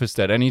therapist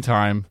at any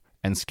time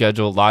and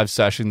schedule live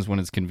sessions when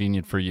it's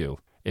convenient for you.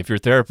 If your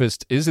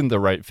therapist isn't the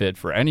right fit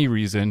for any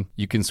reason,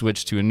 you can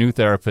switch to a new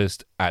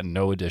therapist at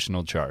no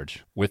additional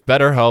charge. With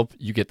BetterHelp,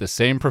 you get the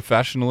same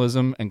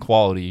professionalism and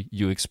quality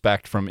you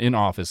expect from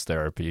in-office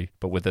therapy,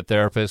 but with a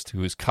therapist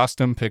who is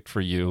custom picked for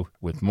you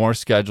with more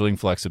scheduling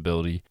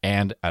flexibility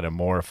and at a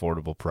more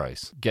affordable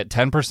price. Get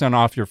 10%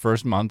 off your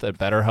first month at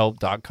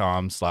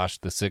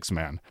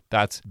betterhelp.com/thesixman.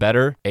 That's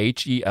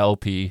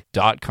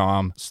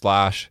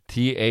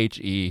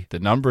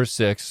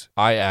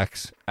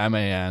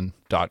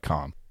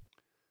betterhelp.com/THE6IXMAN.com.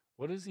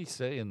 What does he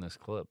say in this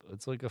clip?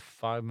 It's like a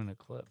 5-minute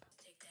clip.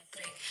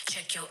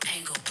 Check your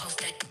angle, post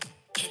that,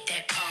 hit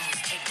that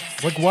pose, take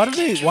that. Like, why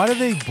do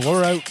they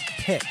blur out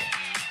pick?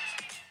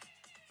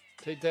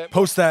 Take that.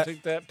 Post that.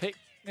 Take that. Pick.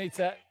 Take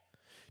that.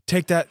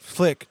 Take that,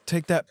 flick.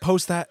 Take that,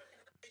 post that.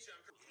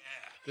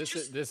 This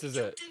is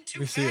it.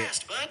 We see it.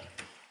 Fast, bud.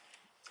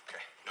 Okay,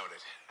 noted.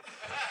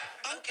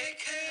 Okay,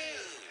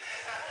 cool.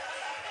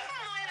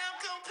 Oh, and I'm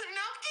going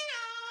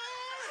Pinocchio.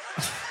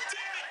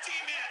 Damn it,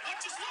 T-Man. What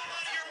just flew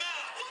out of your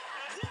mouth?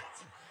 What?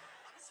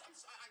 I'm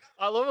sorry,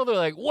 I love how they're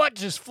like, "What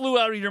just flew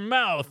out of your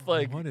mouth?"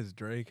 Like, What is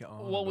Drake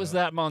on? what was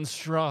that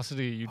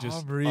monstrosity you just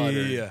Aubrey,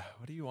 uttered?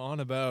 what are you on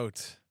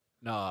about?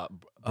 Nah,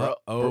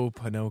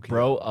 Pinocchio.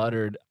 bro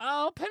uttered,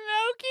 "Oh,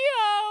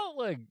 Pinocchio!"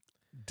 Like,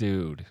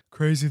 dude,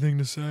 Crazy thing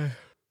to say.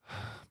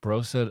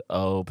 bro said,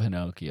 "Oh,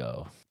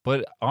 Pinocchio."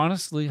 But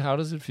honestly, how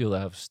does it feel to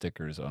have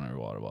stickers on your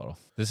water bottle?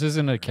 This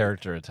isn't a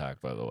character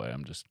attack, by the way.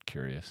 I'm just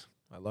curious.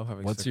 I love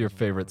having. What's stickers your on my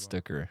favorite water bottle.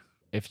 sticker?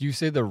 If you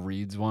say the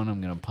Reeds one,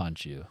 I'm gonna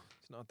punch you.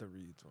 It's not the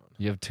Reeds one.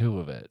 You have 2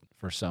 of it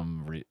for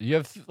some reason. You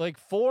have like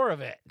 4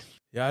 of it.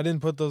 Yeah, I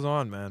didn't put those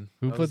on, man.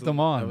 Who That was put them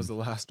on? That was the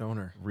last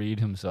owner. Reed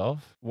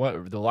himself?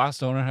 What? The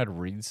last owner had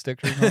Reed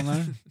stickers on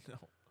there? No.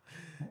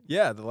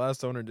 Yeah, the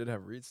last owner did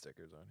have Reed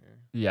stickers on here.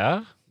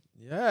 Yeah.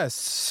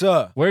 Yes.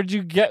 Where'd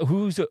you get?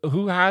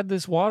 Who had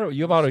this water?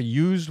 You bought a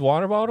used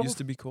water bottle? Used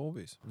to be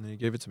Colby's, and then he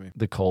gave it to me.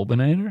 The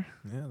Colbinator?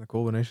 Yeah, the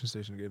Colbination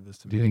Station gave this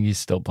to Do me. you think he's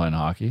still playing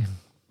hockey?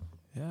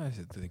 Yeah, I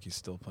think he's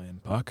still playing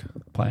puck.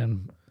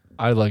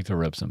 I'd like to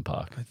rip some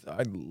puck.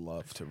 I'd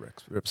love to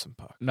rip some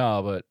puck.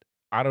 No, but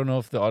I don't know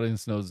if the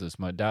audience knows this.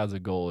 My dad's a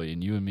goalie,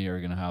 and you and me are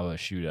gonna have a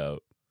shootout.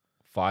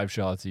 5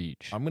 shots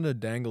each. I'm gonna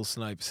dangle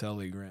snipe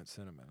Selly Grant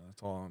Cinnamon.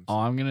 That's all I'm saying.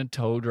 I'm gonna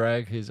toe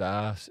drag his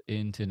ass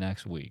into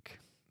next week.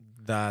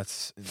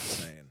 That's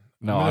insane.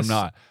 No, I'm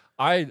not.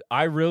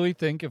 I really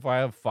think if I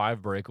have 5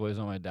 breakaways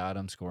on my dad,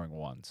 I'm scoring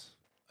once.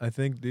 I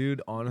think,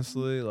 dude,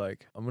 honestly,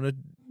 like I'm gonna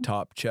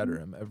top cheddar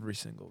him every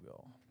single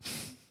goal.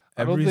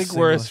 I don't Every think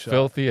we're as single shot.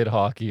 filthy at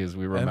hockey as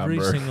we remember.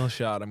 Every single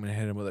shot, I'm gonna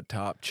hit him with a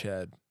top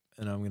ched,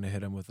 and I'm gonna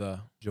hit him with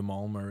a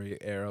Jamal Murray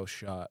arrow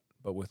shot,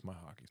 but with my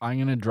hockey. I'm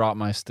gonna drop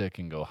my stick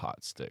and go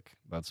hot stick.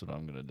 That's what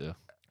I'm gonna do.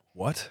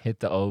 What? Hit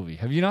the Ovi.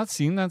 Have you not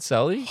seen that,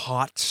 Selly?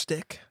 Hot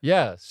stick?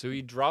 Yeah. So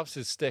he drops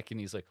his stick and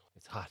he's like,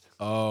 "It's hot.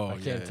 Oh, I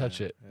can't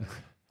touch it." yeah.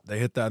 They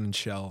hit that in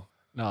Shell.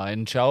 No,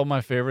 in Chell, my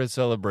favorite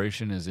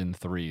celebration is in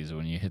threes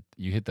when you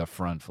hit the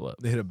front flip.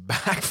 They hit a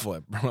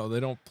backflip, bro.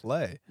 They don't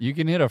play. You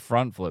can hit a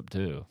front flip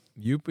too.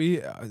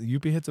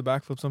 Yuppie hits a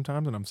backflip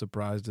sometimes, and I'm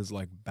surprised his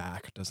like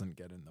back doesn't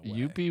get in the way.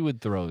 Yuppie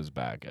would throw his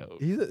back out.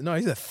 He's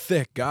a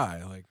thick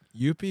guy. Like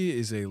Yuppie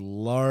is a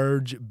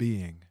large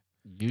being.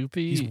 He's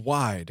Yuppie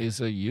wide. is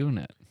a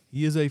unit.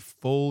 He is a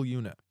full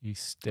unit. He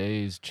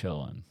stays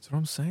chilling. That's what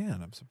I'm saying.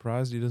 I'm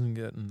surprised he doesn't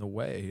get in the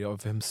way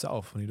of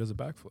himself when he does a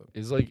backflip.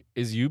 Is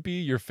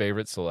Yuppie your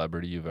favorite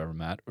celebrity you've ever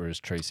met, or is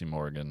Tracy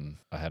Morgan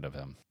ahead of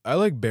him? I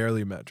like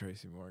barely met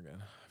Tracy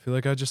Morgan. I feel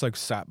like I just like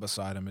sat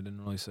beside him and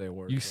didn't really say a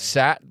word. You to him.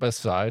 sat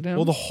beside him?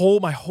 Well,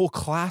 my whole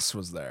class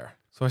was there.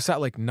 So I sat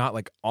like not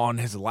like on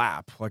his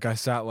lap. Like I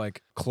sat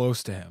like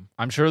close to him.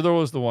 I'm sure there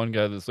was the one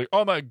guy that's like,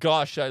 "Oh my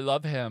gosh, I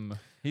love him.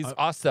 He's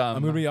awesome."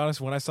 I'm gonna be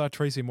honest, when I saw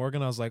Tracy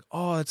Morgan, I was like,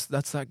 oh, that's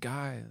that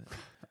guy.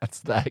 That's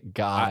that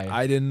guy.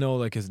 I didn't know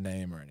like his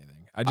name or anything.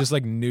 I just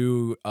like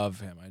knew of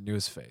him. I knew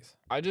his face.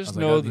 I I just was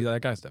know like, that,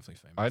 that guy's definitely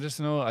famous. I just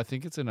know. I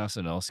think it's an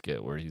SNL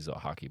skit where he's a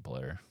hockey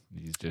player.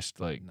 He's just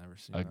like Never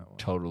seen a that one.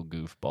 total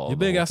goofball. You're a the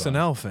big whole time.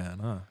 SNL fan,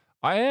 huh?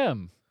 I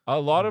am. A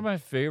lot of my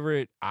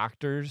favorite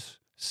actors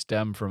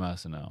stem from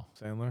SNL.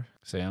 Sandler?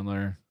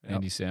 Sandler, Yep.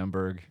 Andy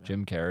Samberg, Yep.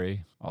 Jim Carrey,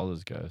 all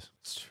those guys.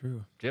 It's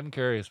true. Jim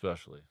Carrey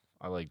especially.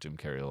 I like Jim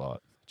Carrey a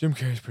lot. Jim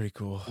Carrey's pretty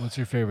cool. What's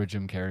your favorite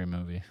Jim Carrey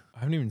movie? I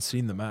haven't even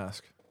seen The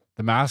Mask.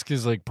 The Mask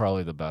is like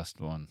probably the best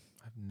one.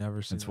 I've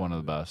never seen It's that one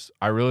of the movie. best.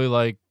 I really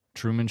like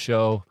Truman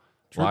Show,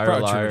 Liar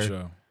Probably Liar,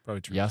 Truman Show.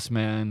 Probably Truman Yes Show.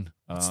 Man,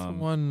 What's the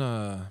one?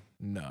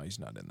 No, he's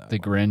not in that. The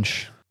one.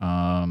 Grinch.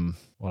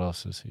 What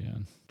else is he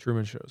in?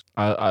 Truman Shows.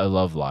 I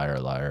love Liar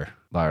Liar.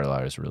 Liar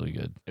Liar is really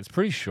good. It's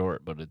pretty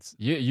short, but it's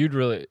you'd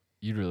really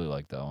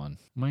like that one.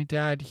 My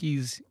dad,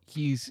 he's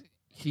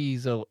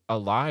a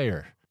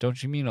liar.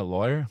 Don't you mean a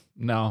lawyer?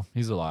 No,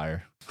 he's a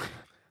liar.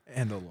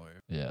 And a lawyer.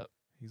 Yeah,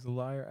 He's a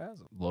liar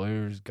as a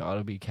lawyers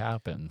gotta be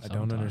capping. I don't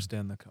sometime.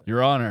 understand the color.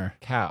 Your Honor,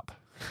 cap.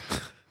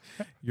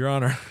 Your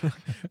Honor,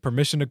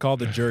 permission to call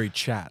the jury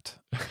chat.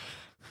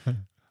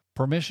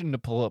 Permission to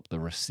pull up the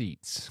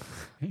receipts.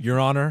 Your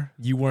Honor,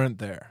 you weren't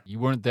there. You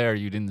weren't there.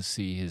 You didn't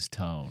see his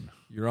tone.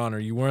 Your Honor,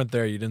 you weren't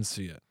there. You didn't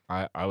see it.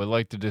 I would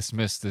like to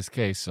dismiss this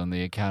case on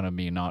the account of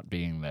me not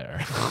being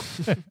there.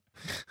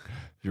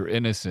 You're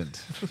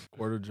innocent.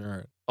 Court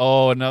adjourned.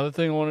 Oh, another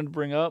thing I wanted to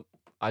bring up.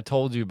 I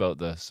told you about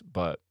this,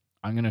 but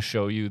I'm going to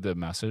show you the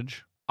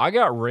message. I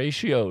got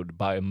ratioed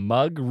by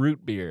Mug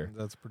Root Beer.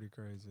 That's pretty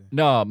crazy.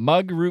 No,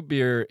 Mug Root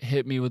Beer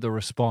hit me with a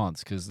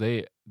response because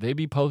they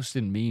be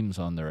posting memes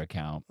on their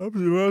account.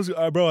 Bro,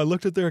 I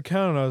looked at their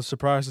account and I was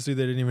surprised to see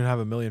they didn't even have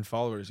 1 million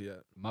followers yet.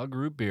 Mug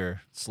Root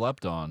Beer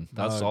slept on.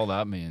 That's Mug. all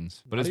that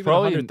means. But Not it's even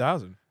probably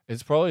 100,000.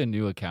 it's probably a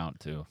new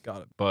account too.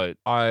 Got it. But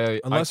I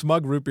Unless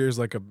Mug Root Beer is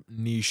like a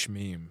niche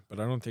meme,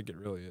 but I don't think it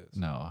really is.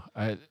 no,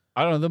 I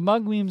don't know. The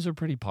mug memes are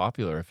pretty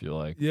popular. I feel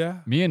like Yeah.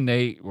 me and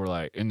Nate were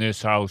like, in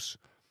this house,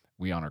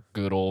 we honor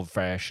good old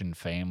fashioned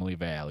family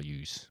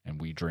values, and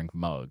we drink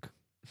mug.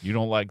 You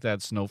don't like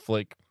that,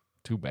 Snowflake?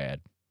 Too bad.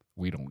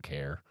 We don't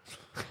care.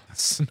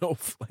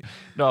 Snowflake.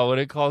 No, when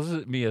it calls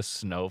me a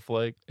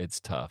snowflake, it's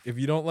tough. If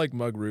you don't like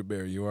Mug Root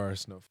Beer, you are a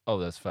snowflake. Oh,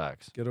 that's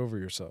facts. Get over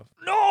yourself.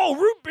 No,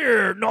 root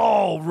beer.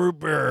 No, root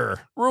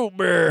beer. Root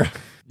beer.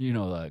 You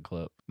know that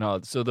clip. No,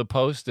 so the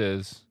post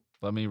is,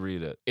 let me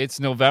read it. It's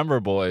November,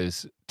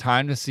 boys.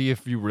 Time to see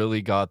if you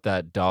really got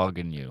that dog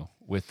in you.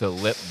 with the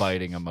lip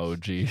biting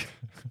emoji.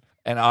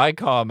 And I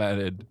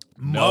commented,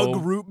 Mug no.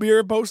 Root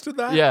Beer posted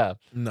that? Yeah.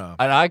 No.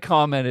 And I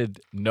commented,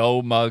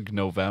 no Mug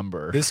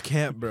November. This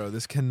can't, bro.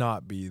 This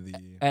cannot be the.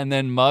 And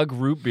then Mug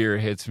Root Beer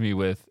hits me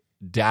with,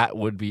 that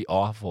would be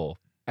awful.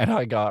 And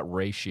I got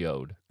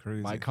ratioed.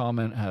 Crazy. My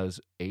comment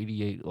has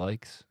 88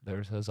 likes.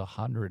 Theirs has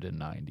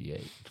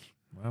 198.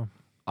 Wow.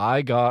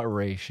 I got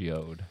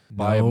ratioed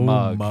by No a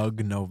mug.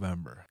 Mug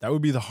November. That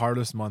would be the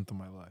hardest month of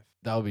my life.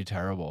 That would be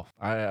terrible.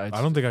 I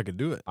don't think I could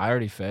do it. I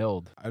already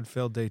failed. I'd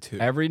fail day 2.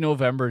 Every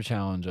November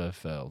challenge I've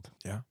failed.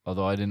 Yeah.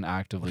 Although I didn't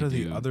actively What are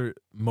do. the other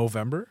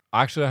Movember?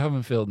 Actually, I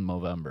haven't failed in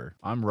November.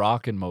 I'm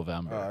rocking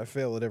Movember. I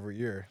fail it every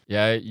year.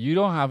 Yeah, you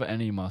don't have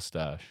any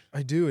mustache.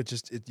 I do. It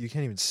just you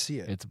can't even see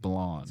it. It's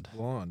blonde.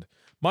 Blonde.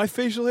 My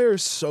facial hair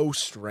is so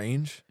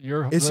strange.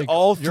 It's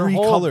all three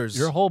colors.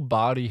 Your whole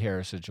body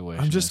hair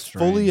situation. I'm is just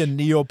fully a strange.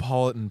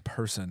 Neapolitan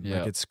person. Yeah.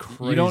 Like it's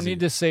crazy. You don't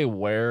need to say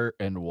where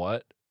and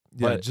what.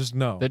 Yeah, but just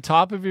know. The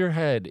top of your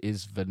head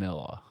is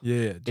vanilla. Yeah,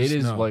 It just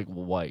is know. like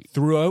white.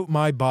 Throughout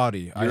my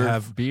body, I Your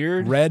have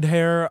beard. red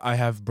hair, I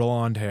have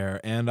blonde hair,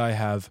 and I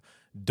have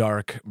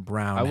dark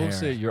brown I hair. will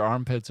say your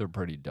armpits are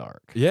pretty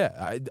dark.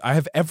 Yeah, I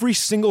have every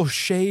single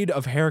shade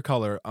of hair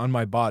color on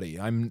my body.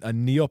 I'm a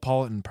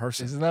Neapolitan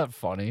person. Isn't that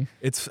funny?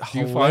 It's Do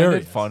you hilarious.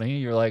 find it funny?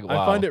 You're like,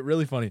 wow. I find it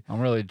really funny. I'm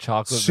really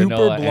chocolate, Super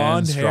vanilla,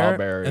 blonde and hair,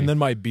 strawberry. and then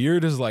my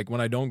beard is like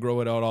when I don't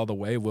grow it out all the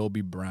way, will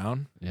be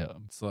brown. yeah.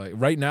 It's like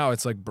right now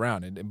it's like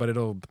brown, but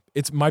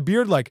it's my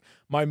beard, like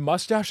my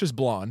mustache is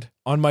blonde,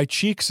 on my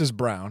cheeks is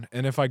brown,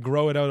 and if I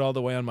grow it out all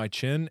the way on my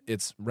chin,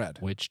 it's red.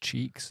 Which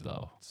cheeks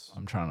though?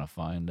 I'm trying to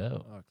find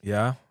out.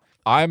 Yeah,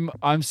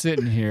 I'm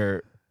sitting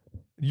here.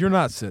 you're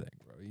not sitting,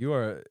 bro. You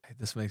are.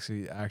 This makes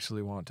me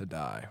actually want to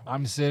die.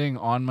 I'm sitting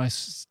on my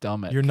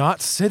stomach. You're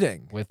not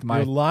sitting. With my-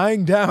 You're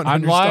lying down. I'm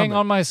on your lying stomach.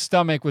 on my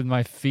stomach with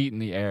my feet in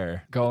the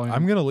air, going.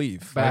 I'm gonna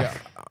leave.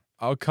 Back.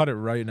 I'll cut it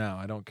right now.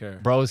 I don't care.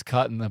 Bro's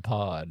cutting the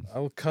pod. I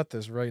will cut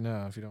this right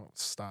now if you don't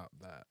stop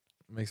that.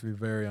 It makes me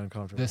very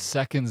uncomfortable. The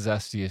second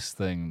zestiest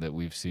thing that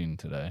we've seen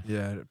today.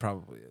 Yeah, it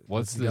probably is.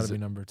 What's It's gotta the be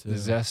number 2. The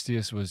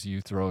zestiest was you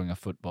throwing a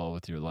football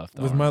with your left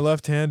arm. With my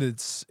left hand,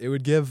 it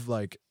would give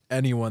like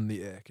anyone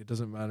the ick. It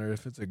doesn't matter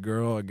if it's a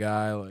girl, a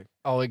guy. Like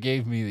Oh, it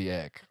gave me the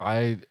ick.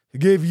 it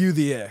gave you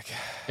the ick.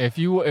 If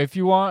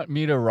you want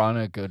me to run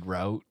a good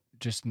route,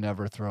 just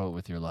never throw it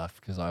with your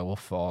left because I will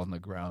fall on the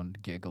ground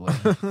giggling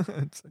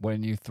it's,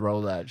 when you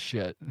throw that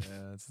shit.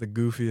 yeah, it's the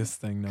goofiest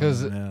thing known,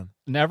 'Cause- man.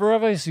 Never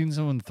have I seen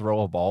someone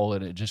throw a ball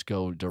and it just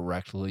go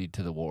directly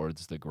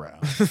towards the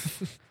ground.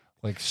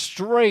 Like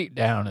straight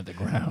down at the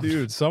ground.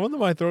 Dude, some of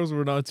my throws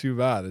were not too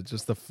bad. It's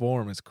just the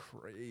form is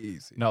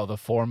crazy. No, the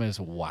form is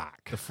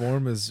whack. The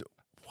form is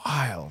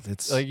wild.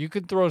 It's Like you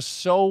could throw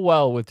so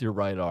well with your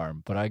right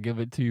arm, but I give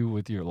it to you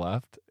with your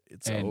left.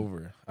 it's and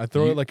over. I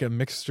throw you- it like a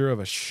mixture of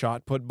a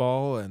shot put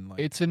ball and like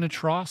It's an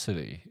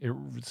atrocity.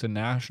 It's a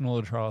national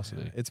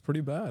atrocity. it's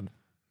pretty bad.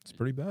 It's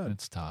pretty bad.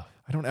 It's tough.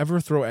 I don't ever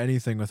throw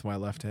anything with my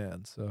left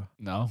hand, so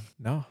No,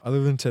 no,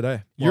 other than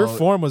today. Your Well-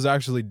 form was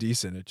actually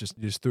decent. You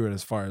just threw it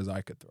as far as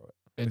I could throw it.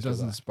 it Which was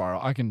doesn't that?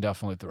 spiral. I can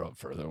definitely throw it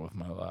further with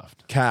my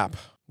left. Cap.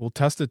 We'll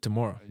test it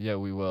tomorrow. Yeah,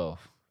 we will.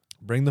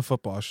 Bring the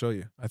football. I'll show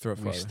you. I throw it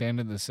We farther. stand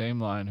in the same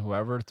line.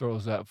 Whoever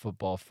throws that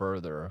football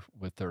further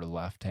with their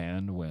left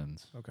hand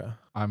wins. Okay.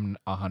 I'm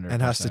 100%.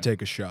 And has to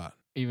take a shot.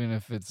 even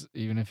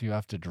if you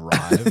have to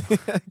drive.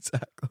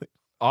 Exactly.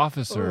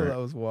 Officer, Oh, that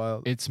was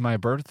wild. it's my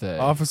birthday.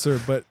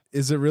 Officer, but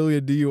is it really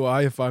a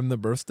DUI if I'm the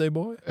birthday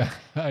boy?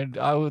 I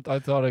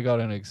thought I got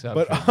an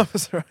exception. But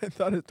officer, I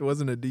thought it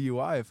wasn't a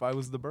DUI if I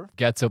was the birthday.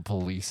 Gets a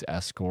police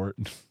escort.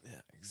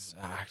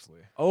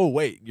 Exactly. Oh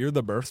wait, you're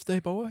the birthday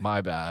boy?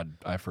 My bad.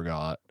 I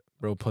forgot.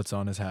 Bro puts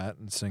on his hat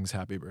and sings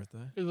happy birthday.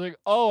 He's like,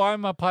 oh,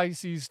 I'm a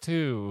Pisces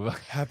too.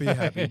 Happy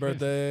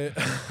birthday.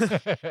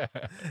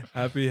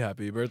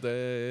 happy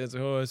birthday. It's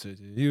always to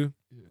you.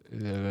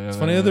 It's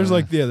funny that there's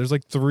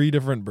like 3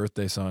 different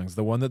birthday songs.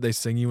 The one that they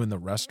sing you in the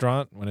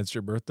restaurant when it's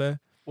your birthday.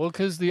 Well,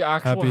 because the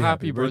actual Happy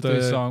happy birthday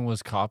birthday. song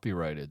was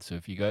copyrighted, so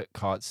if you got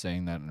caught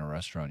saying that in a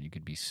restaurant, you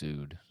could be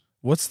sued.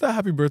 What's the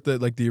happy birthday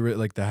like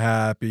the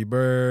happy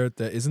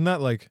birthday? Isn't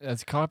that like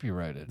That's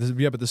copyrighted.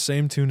 yeah, but the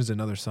same tune is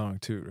another song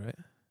too, right?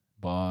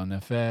 Bonne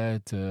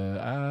fête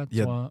à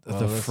Yeah, toi.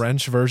 the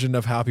French version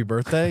of happy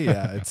birthday.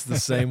 Yeah, it's the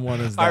same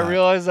one as that. I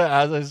realized that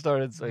as I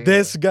started saying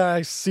This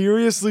guy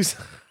seriously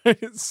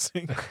started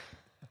singing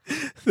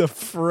the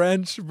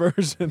French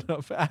version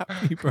of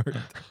happy birthday.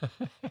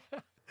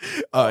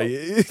 No, but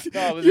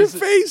Your this is-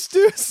 face,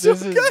 dude. So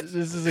this good.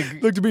 is a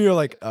Look to me, you're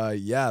like,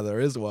 yeah, there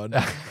is one.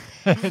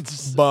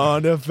 it's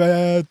Bonne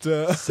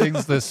fête.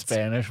 sings the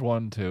Spanish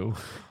one too.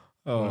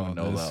 Oh, don't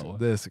know that one.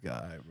 this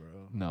guy, bro.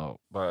 No,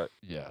 but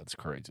yeah, it's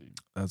crazy.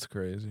 That's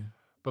crazy.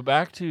 But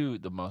back to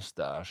the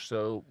mustache.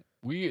 So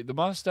the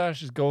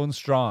mustache is going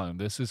strong.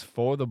 This is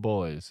for the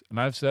boys, and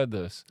I've said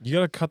this. You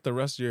gotta cut the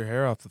rest of your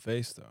hair off the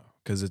face though,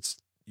 because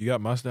you got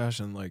mustache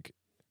and like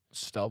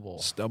Stubble.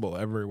 stubble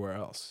everywhere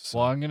else. So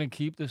Well, I'm gonna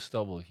keep the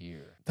stubble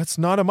here. that's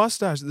not a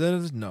mustache. That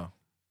is no.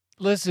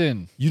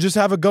 Listen, You just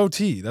have a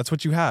goatee. That's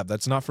what you have.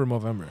 That's not for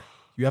Movember.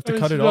 You have to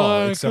cut it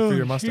all except for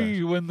your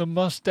mustache. When the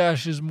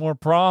mustache is more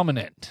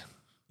prominent.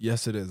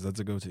 Yes, it is. That's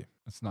a goatee.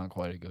 It's not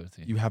quite a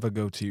goatee. You have a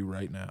goatee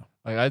right now.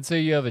 Like I'd say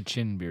you have a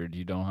chin beard.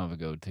 You don't have a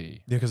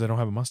goatee. Yeah, because I don't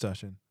have a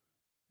mustache in.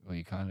 Well,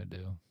 you kind of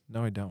do.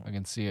 No, I don't. I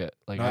can see it.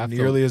 Like Not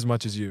nearly as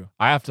much as you.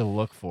 I have to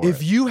look for it.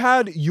 If you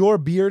had your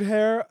beard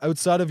hair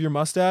outside of your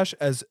mustache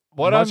as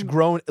What much I'm-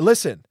 grown,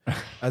 listen,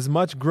 as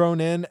much grown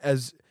in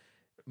as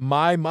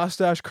my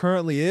mustache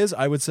currently is,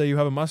 I would say you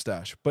have a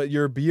mustache. But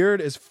your beard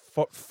is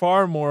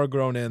far more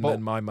grown in Well-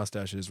 than my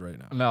mustache is right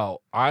now. No,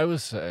 I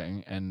was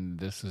saying, and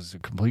this is a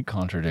complete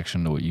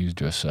contradiction to what you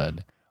just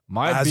said.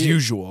 As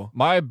usual.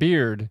 My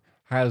beard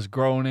has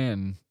grown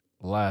in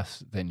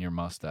less than your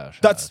mustache.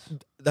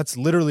 That's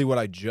literally what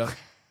I just.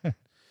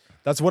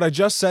 That's what I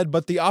just said,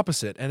 but the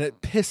opposite, and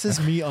it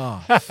pisses me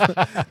off.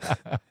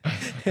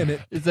 And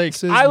it's like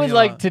pisses I would me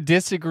like off. to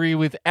disagree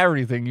with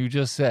everything you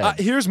just said.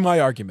 Here's my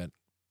argument.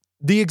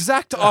 The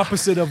exact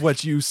opposite of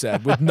what you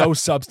said, with no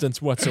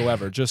substance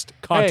whatsoever, just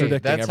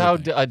contradicting Hey, that's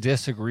everything. how a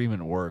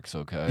disagreement works.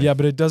 Okay. Yeah,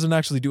 but it doesn't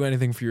actually do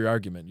anything for your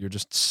argument. You're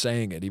just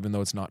saying it, even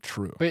though it's not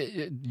true. But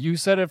you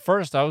said it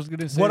first. I was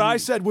gonna say What I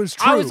said was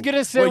true. I was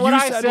gonna say what you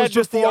I said said was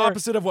just the before.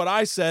 opposite of what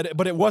I said,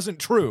 but it wasn't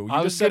true. You I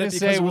just was said gonna it because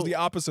say, it was well, the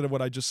opposite of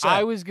what I just said.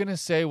 I was gonna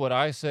say what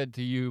I said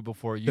to you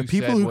before you. The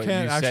people said who what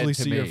can't you said actually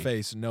to see your me.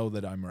 face know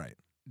that I'm right.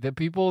 The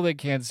people that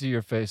can't see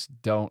your face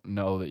don't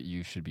know that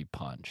you should be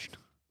punched.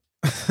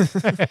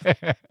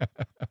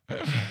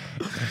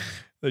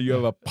 That you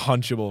have a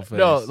punchable face.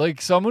 No, like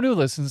someone who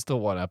listens to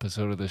one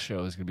episode of the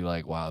show is gonna be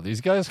like, "Wow,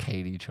 these guys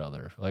hate each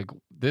other." Like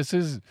this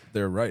is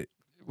they're right.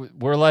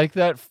 we're like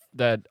that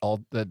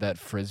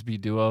frisbee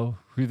duo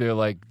who they're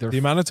like The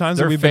amount of times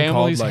that their we've been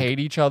called families like hate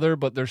each other,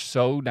 but they're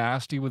so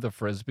nasty with a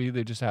frisbee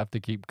they just have to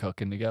keep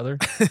cooking together.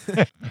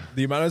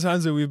 the amount of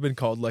times that we've been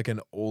called like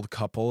an old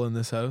couple in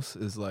this house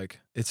is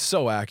like it's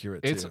so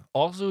accurate. It's too.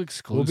 also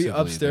exclusively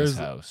upstairs- this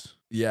house.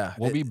 Yeah,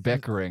 We'll be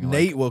bickering.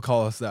 Nate will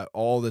call us that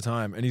all the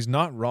time, and he's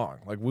not wrong.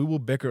 Like we will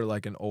bicker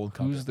like an old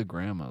couple. Who's the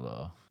grandma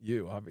though?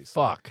 You, obviously.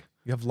 Fuck.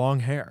 You have long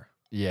hair,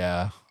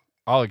 Yeah,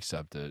 I'll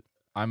accept it.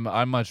 I'm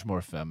much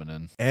more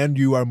feminine. and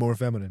you are more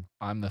feminine.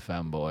 I'm the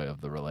femboy of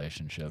the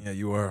relationship. Yeah,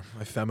 you are.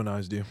 I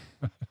feminized you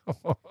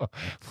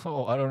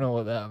Oh, I don't know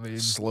what that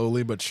means.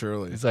 slowly but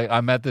surely. It's like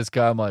I met this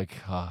guy. I'm like,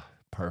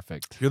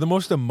 perfect. You're the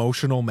most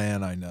emotional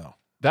man I know,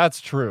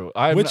 That's true.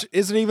 which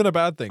isn't even a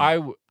bad thing.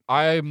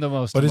 I am the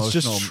most. But it's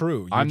emotional, just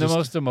true. I'm You're the just-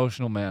 most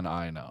emotional man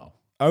I know.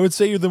 I would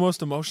say you're the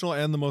most emotional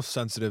and the most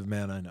sensitive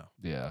man I know.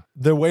 Yeah,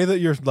 The way that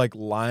you're like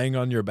lying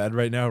on your bed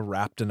right now,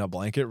 wrapped in a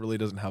blanket, really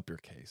doesn't help your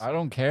case. I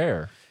don't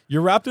care.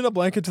 You're wrapped in a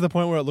blanket to the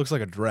point where it looks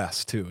like a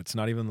dress too. It's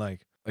not even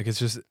like it's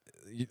just.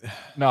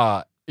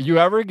 Nah, you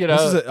ever get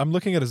out? I'm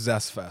looking at a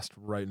Zest Fest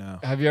right now.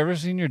 Have you ever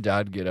seen your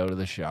dad get out of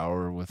the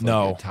shower with like,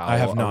 No, a towel I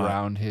have not.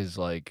 around his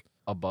like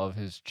above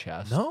his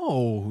chest?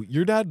 No,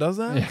 your dad does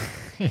that.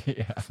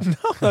 Yeah. No,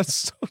 that's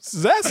so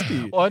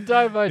zesty. One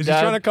time my Is dad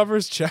he trying to cover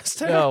his chest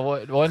hair? No,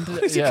 one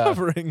What is he yeah.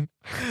 covering?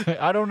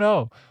 I don't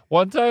know.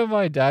 One time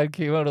my dad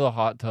came out of the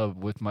hot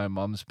tub with my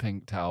mom's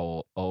pink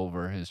towel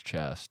over his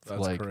chest.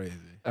 That's like crazy.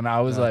 and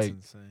I was That's like,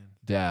 insane.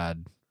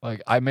 Dad.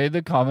 Like I made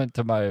the comment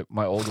to my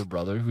older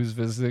brother who's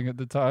visiting at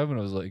the time and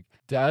I was like,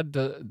 Dad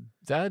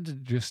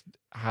just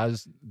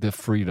has the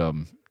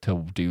freedom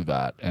to do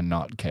that and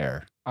not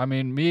care. I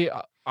mean, me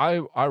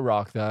I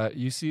rock that.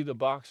 You see the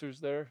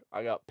boxers there?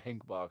 I got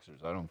pink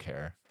boxers. I don't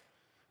care.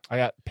 I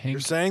got pink. You're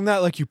saying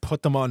that like you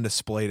put them on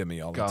display to me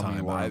all the Gummy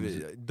time.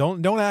 worms.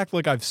 Don't act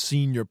like I've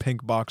seen your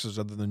pink boxers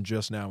other than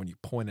just now when you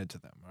pointed to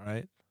them. All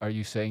right. Are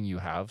you saying you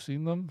have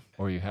seen them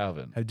or you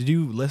haven't? Did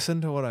you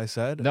listen to what I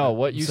said? No, I'm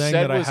what you saying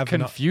said that I was have not-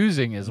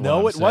 confusing is what No, I'm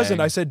it wasn't. saying.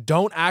 I said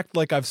don't act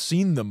like I've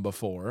seen them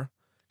before,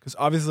 because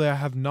obviously I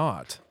have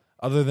not.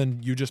 Other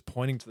than you just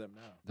pointing to them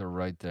now. They're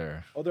right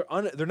there. Oh,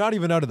 they're not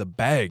even out of the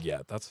bag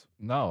yet. That's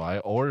No, I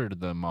ordered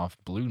them off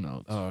Blue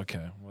Notes.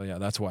 okay. Well, yeah,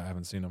 that's why I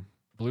haven't seen them.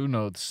 Blue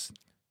Notes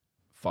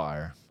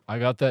fire. I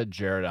got that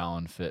Jared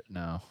Allen fit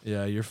now.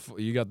 Yeah,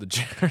 you got the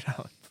Jared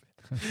Allen,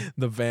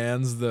 the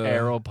Vans, the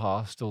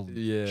Aeropostale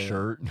yeah,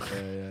 shirt.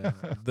 yeah.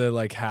 The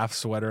like half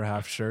sweater,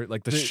 half shirt,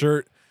 like the The-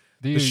 shirt,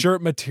 The, the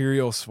shirt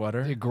material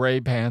sweater. the gray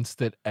pants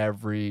that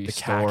every The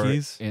store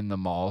khakis. in the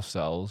mall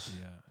sells.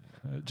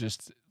 Yeah.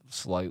 Just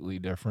slightly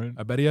different.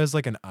 I bet he has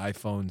like an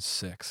iPhone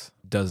 6.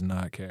 Does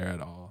not care at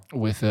all.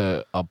 With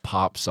a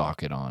pop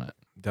socket on it.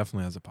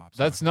 Definitely has a pop.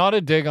 That's not a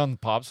dig on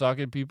pop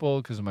socket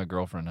people because my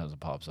girlfriend has a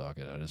pop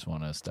socket. I just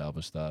want to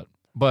establish that.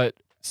 But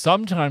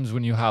sometimes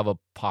when you have a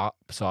pop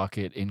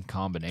socket in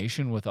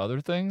combination with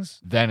other things,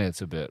 then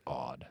it's a bit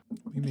odd.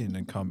 What do you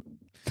mean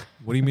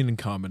What do you mean in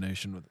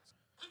combination with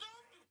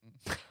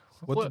this?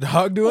 What the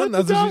dog doing?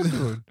 What's the what dog you-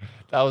 doing?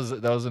 That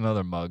was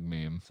another mug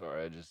meme.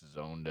 Sorry, I just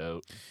zoned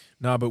out.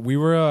 No, but we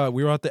were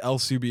at the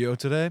LCBO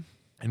today,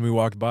 and we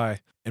walked by,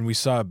 and we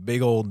saw a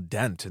big old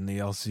dent in the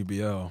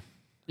LCBO.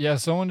 Yeah,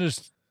 someone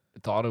just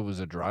thought it was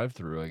a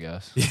drive-through, I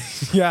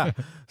guess. Yeah,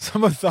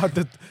 someone thought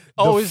that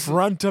the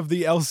front of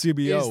the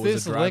LCBO Is was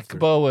this a drive-through.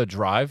 Lickbo a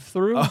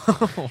drive-through?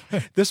 Oh,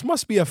 this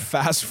must be a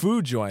fast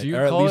food joint, Do you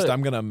or at call least it-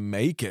 I'm gonna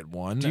make it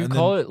one. Do you and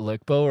call it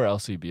Lickbo or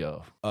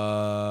LCBO? then,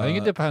 I think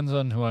it depends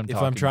on who I'm if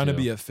talking I'm trying to to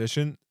be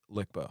efficient,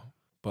 Lickbo. I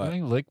But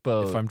think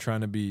Lickbo. if I'm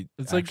trying to be,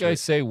 It's like I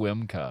say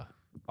Wimka.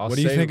 what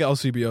do you think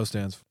LCBO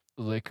stands for?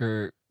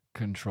 Liquor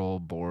Control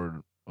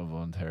Board of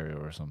Ontario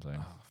or something.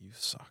 Oh, you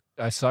suck.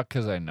 I suck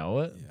because I know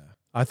it. Yeah,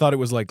 I thought it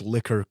was like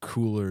liquor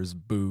coolers,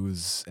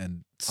 booze,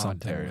 and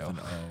something Ontario. with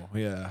an O.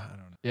 Yeah, I don't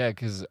know. Yeah,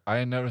 because I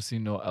had never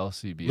seen no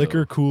LCBO.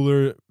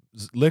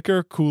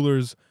 Liquor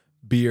coolers,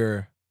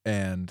 beer,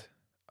 and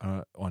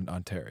on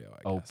Ontario. I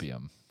guess.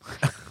 Opium.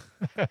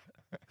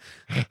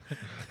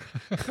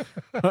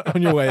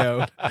 On your way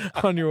out,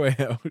 on your way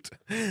out,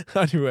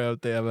 on your way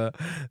out, they have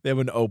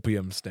an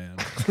opium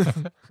stand.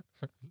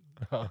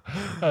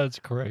 That's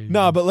crazy.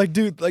 No, but like,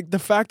 dude, like the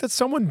fact that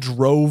someone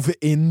drove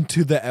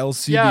into the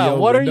LCBO. Yeah,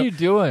 what are window- you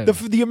doing?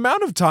 The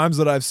amount of times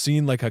that I've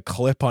seen like a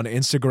clip on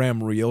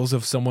Instagram Reels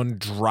of someone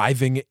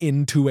driving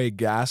into a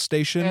gas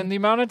station, and the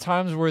amount of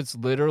times where it's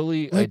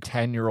literally a Like,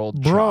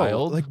 10-year-old bro,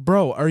 child. like,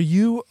 bro, are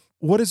you?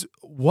 What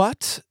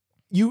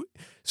you?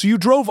 So you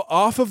drove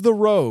off of the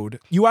road.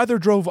 You either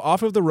drove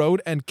off of the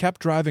road and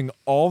kept driving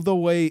all the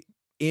way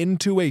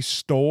into a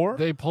store,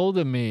 they pulled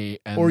a me,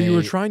 and or you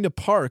were trying to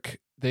park.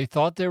 They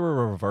thought they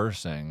were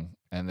reversing,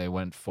 and they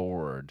went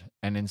forward.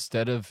 And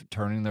instead of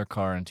turning their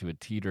car into a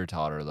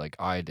teeter-totter like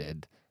I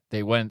did,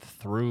 they went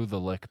through the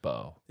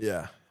Lickbo.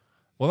 Yeah.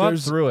 Well, not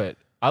There's- through it.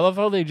 I love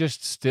how they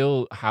just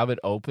still have it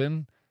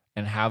open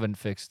and haven't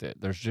fixed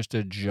it. There's just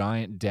a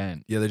giant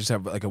dent. Yeah, they just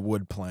have like a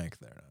wood plank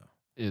there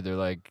now. They're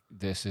like,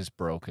 this is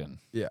broken,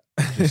 Yeah.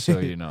 just so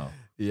you know.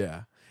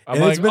 Yeah. I'm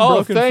And like, it's been oh,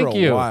 broken thank for a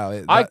you.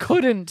 while. I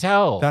couldn't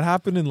tell. That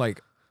happened in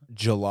like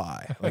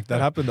July. Like that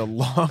happened a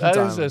long That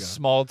time is ago. a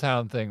small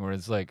town thing where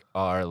it's like,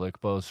 oh, our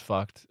Lickbo's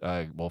fucked.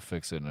 We'll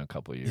fix it in a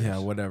couple years. Yeah,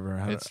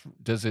 whatever.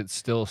 Does it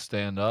still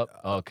stand up?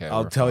 Okay.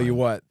 I'll we're tell you fine.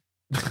 what.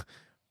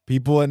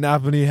 People in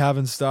Napanee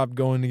haven't stopped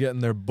going to get in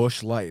their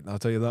Bush Light. I'll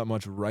tell you that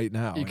much right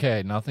now.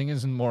 Okay, nothing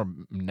is more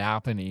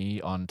Napanee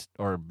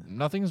or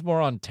nothing is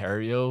more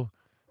Ontario,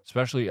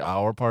 especially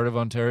our part of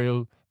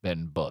Ontario,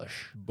 than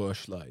Bush.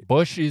 Bush Light.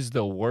 Bush is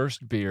the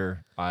worst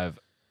beer I've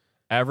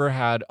ever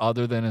had,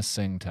 other than a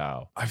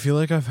Tsingtao. I feel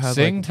like I've had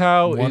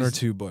Tsingtao like one or is-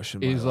 two Bush in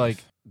my Is life.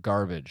 like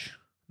garbage.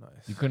 Nice.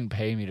 You couldn't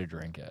pay me to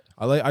drink it.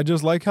 I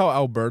just like how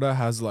Alberta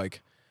has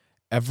like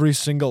every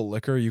single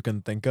liquor you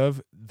can think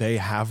of. They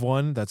have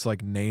one that's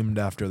like named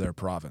after their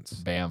province.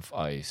 Banff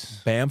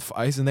Ice. Banff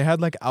Ice, and they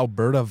had like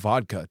Alberta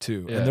vodka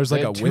too. Yeah, and there's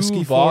like they a had whiskey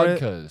two for it.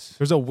 vodkas.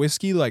 There's a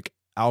whiskey like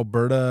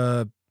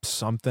Alberta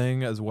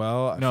something as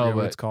well. I No, forget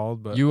what but it's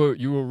called, but You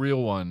a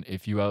real one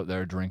if you out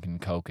there drinking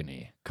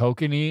Kokanee.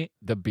 Kokanee,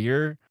 the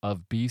beer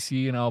of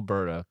BC and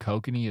Alberta.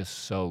 Kokanee is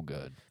so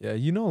good. yeah,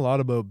 you know a lot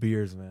about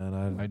beers,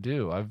 man. I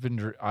do. I've been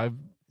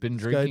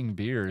This guy- drinking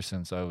beer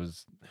since I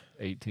was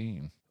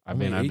 18. I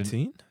mean, I've been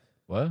 18.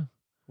 what?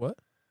 What?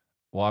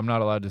 Well, I'm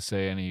not allowed to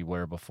say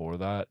anywhere before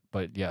that,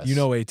 but yes. You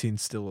know 18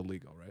 's still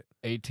illegal, right?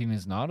 18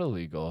 is not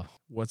illegal.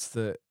 What's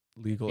the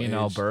legal In age?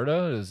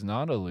 Alberta, it is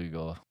not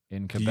illegal.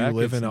 In Do Quebec, you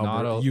live it's in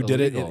not Alberta? You did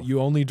illegal. it. You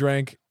only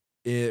drank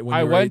it when I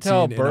you were went to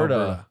 18 in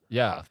Alberta.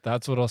 Yeah,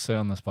 that's what I'll say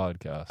on this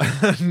podcast.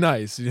 Alberta.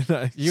 Nice.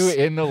 Nice. You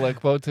in the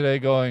Lickbo today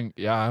going,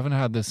 yeah, I haven't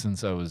had this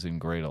since I was in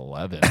grade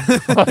 11.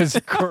 That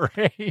was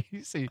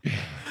crazy.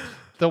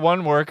 The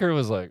one worker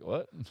was like,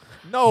 what?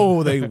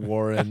 No, they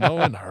weren't. No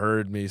one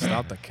heard me.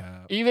 Stop the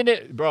cap. Even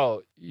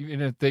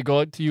if they go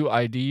up to you,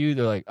 ID you,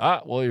 they're like,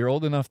 well, you're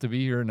old enough to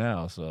be here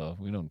now, so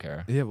we don't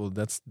care. Yeah, well,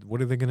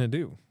 what are they gonna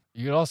do?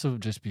 You could also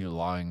just be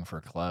lying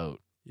for clout.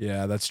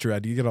 Yeah, that's true. I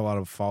do get a lot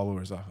of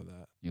followers off of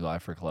that. You lie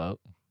for clout?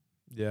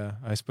 Yeah,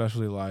 I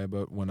especially lie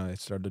about when I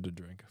started to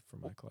drink for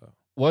my clout.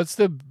 What's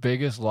the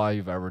biggest lie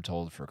you've ever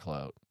told for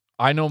clout?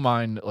 I know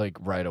mine like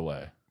right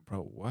away.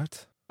 Bro,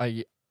 what?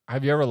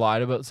 Have you ever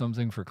lied about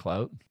something for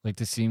clout, like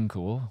to seem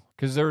cool?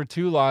 Because there were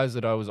two lies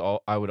that I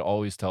would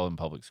always tell in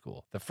public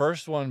school. The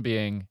first one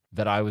being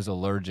that I was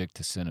allergic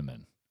to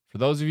cinnamon. For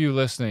those of you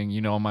listening,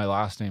 you know my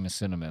last name is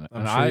Cinnamon,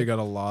 I'm sure you got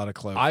a lot of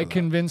clout. I for that.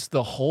 convinced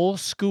the whole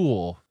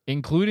school,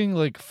 including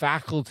like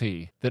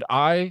faculty, that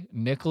I,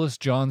 Nicholas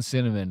John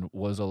Cinnamon,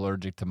 was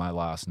allergic to my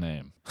last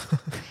name.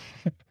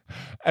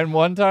 And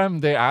one time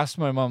they asked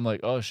my mom, like,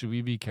 "Oh, should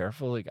we be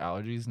careful? Like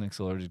allergies? Nick's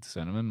allergic to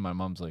cinnamon." My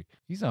mom's like,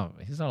 "He's not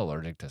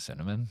allergic to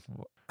cinnamon."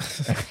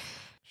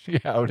 She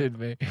outed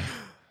me.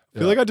 I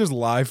feel like I just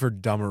lie for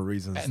dumber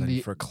reasons And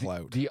than for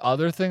clout. The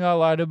other thing I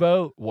lied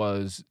about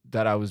was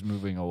that I was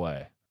moving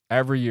away.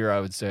 Every year I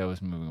would say I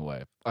was moving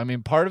away. I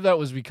mean, part of that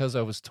was because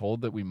I was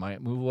told that we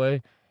might move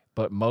away,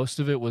 but most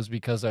of it was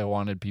because I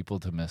wanted people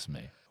to miss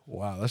me.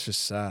 Wow, that's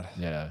just sad.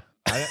 Yeah.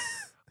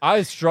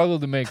 I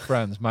struggled to make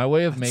friends. My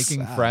way of That's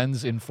making sad.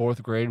 friends in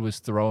 4th grade was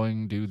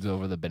throwing dudes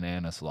over the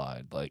banana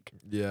slide, like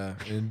Yeah,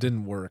 it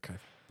didn't work.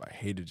 I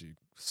hated you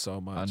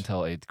so much.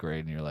 until 8th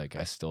grade, and you're like,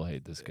 I still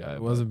hate this guy. It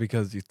but wasn't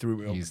because you threw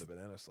me over he's- the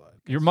banana slide.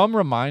 Your mom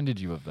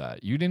reminded you of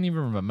that. You didn't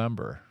even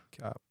remember.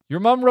 Cap. Your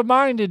mom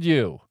reminded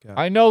you. Cap.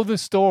 I know the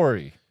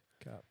story.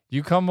 Cap.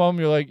 You come home,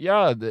 you're like,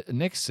 yeah,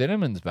 Nick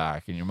Cinnamon's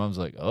back. And your mom's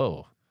like,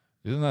 oh,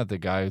 isn't that the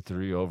guy who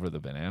threw you over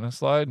the banana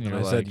slide? And And you're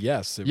I like, said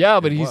yes.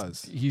 yeah, but it he's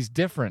was. he's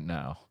different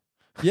now.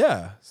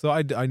 Yeah. So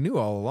I knew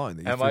all along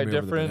that you Am threw I me over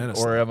the different banana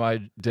or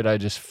slide. did I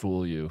just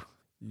fool you?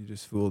 You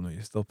just fooled me.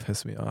 You still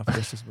piss me off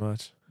just as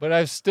much. But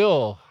I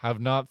still have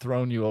not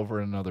thrown you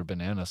over another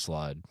banana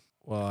slide.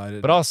 Well, I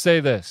didn't. But I'll say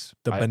this.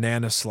 The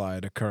banana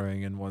slide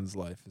occurring in one's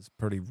life is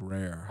pretty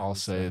rare. I I'll would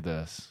say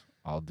this.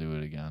 I'll do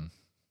it again.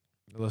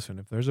 Listen,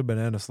 if there's a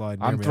banana slide,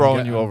 near I'm me,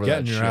 throwing you over I'm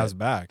getting that your shit. ass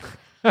back.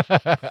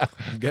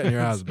 I'm getting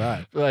your ass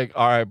back. Like,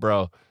 all right,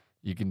 bro,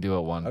 you can do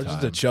it one I was time.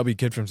 just a chubby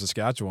kid from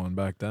Saskatchewan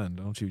back then.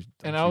 Don't you?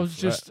 And I was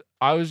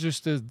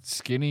just a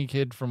skinny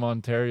kid from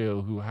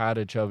Ontario who had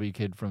a chubby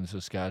kid from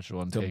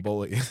Saskatchewan to take,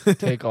 bully.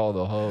 take all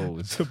the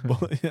hoes. to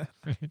bully. Yeah.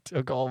 He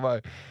took all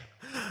my.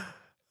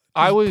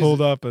 Just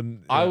pulled up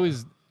and I yeah.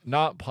 was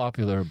not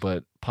popular,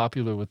 but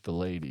popular with the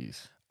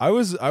ladies. I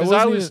was 'Cause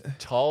I was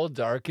tall,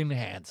 dark, and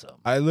handsome.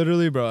 I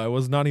literally, bro, I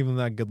was not even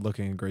that good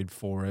looking in grade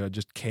 4. I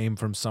just came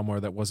from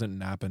somewhere that wasn't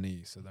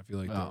Napanee, so I feel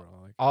like they Oh.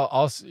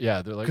 were like,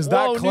 Yeah, they're like, 'Cause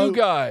whoa, that clout- new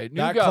guy, new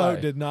that guy.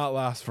 clout did not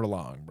last for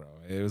long, bro.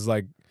 It was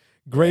like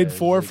grade it's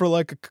 4 like- for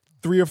like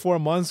 3 or 4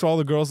 months, all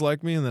the girls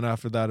liked me, and then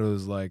after that, it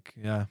was like,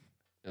 yeah,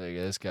 Like,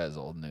 this guy's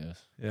old news.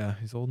 yeah,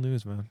 he's old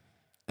news, man.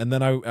 And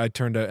then I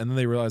turned out, and then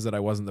they realized that I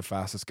wasn't the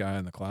fastest guy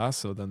in the class,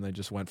 so then they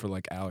just went for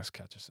like Alex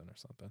Ketchison or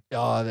something.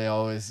 Oh, they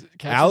always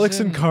Alex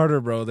and Ketchison? Carter,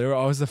 bro, they were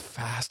always the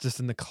fastest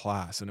in the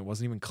class, and it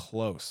wasn't even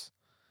close.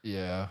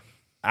 Yeah,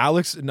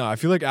 Alex, no, I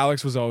feel like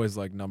Alex was always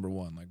like number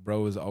 1. Like,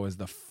 bro was always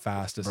the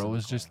fastest. bro in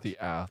was the just class.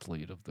 the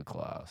athlete of the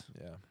class.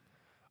 Yeah.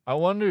 I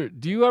wonder,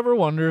 do you ever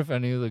wonder if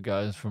any of the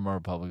guys from our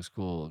public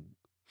school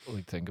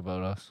like think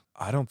about us?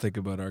 I don't think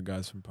about our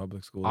guys from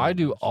public school. I that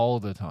do much. all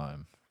the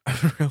time.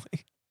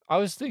 Really? I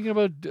was thinking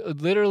about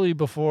literally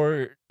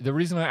before. The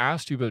reason I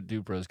asked you about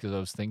Dupra is because I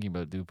was thinking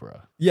about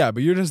Dupra. Yeah,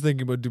 but you're just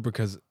thinking about Dupra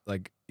because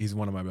like he's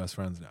one of my best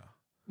friends now.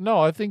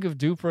 No, I think of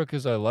Dupra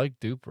because I like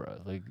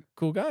Dupra. Like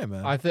Cool guy,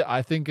 man.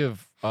 I think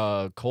of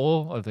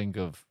Cole. I think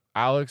of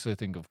Alex. I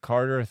think of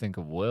Carter. I think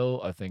of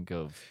Will. I think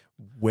of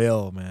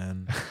Will,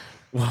 man.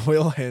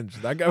 Will Hinge.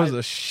 That guy was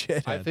a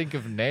shit. I think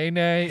of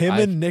Nene. Him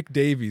and Nick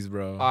Davies,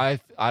 bro. I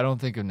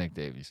don't think of Nick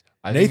Davies.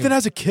 I think Nathan of-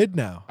 has a kid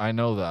now. I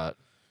know that.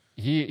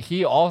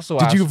 He also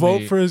Did asked you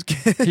vote me- for his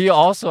kid? He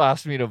also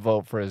asked me to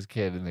vote for his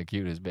kid in the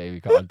cutest baby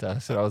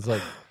contest, and I was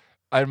like,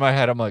 in my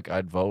head, I'm like,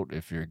 I'd vote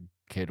if your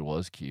kid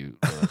was cute.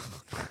 But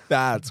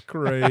That's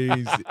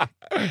crazy.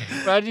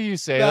 imagine you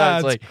say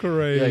that. That's It's like,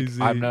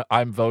 crazy.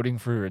 I'm voting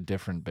for a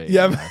different baby.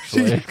 Yeah,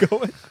 actually. you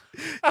go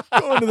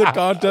into the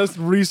contest,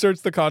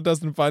 research the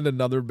contest, and find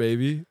another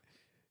baby.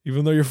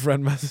 Even though your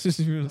friend messages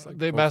you, it's like,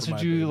 They vote for message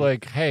my you baby.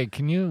 like, "Hey,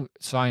 can you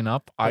sign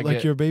up?" But,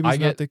 like your baby's I not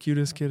get, the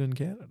cutest kid in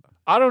Canada.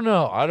 I don't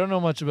know. I don't know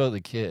much about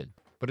the kid,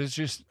 but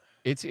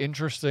it's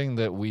interesting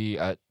that we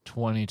at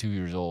 22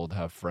 years old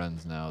have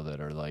friends now that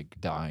are like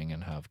dying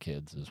and have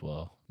kids as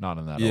well. Not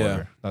in that Yeah,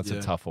 order. That's yeah.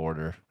 a tough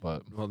order,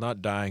 but Well,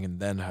 not dying and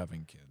then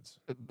having kids,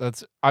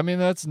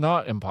 that's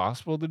not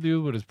impossible to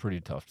do, but it's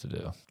pretty tough to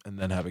do. and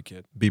then have a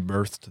kid. Be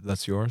birthed.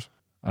 That's yours.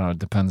 I don't know, it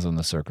depends on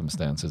the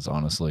circumstances,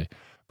 honestly.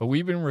 But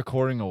we've been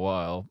recording a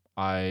while.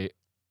 I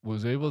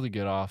was able to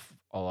get off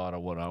a lot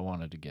of what I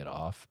wanted to get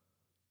off.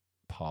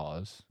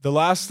 Pause. The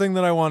last thing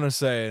that I want to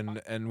say,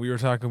 and we were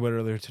talking about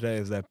earlier today,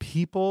 is that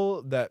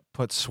people that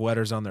put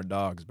sweaters on their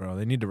dogs, bro,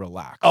 they need to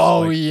relax.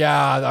 Oh Like,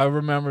 yeah, I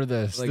remember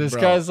this. like, This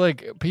bro. guy's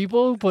like,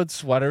 people who put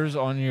sweaters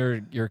on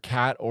your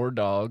cat or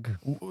dog.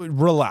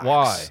 relax.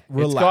 Why?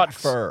 Relax. It's got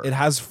fur. It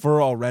has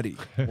fur already.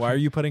 Why are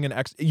you putting an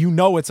X? You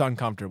know it's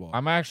uncomfortable.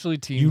 I'm actually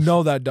team. You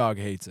know that dog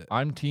hates it.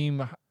 I'm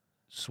team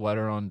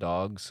sweater on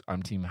dogs.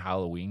 I'm team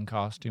Halloween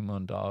costume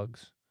on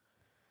dogs.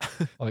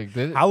 Like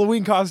this,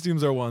 Halloween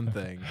costumes are one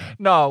thing.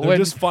 no, They're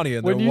just funny.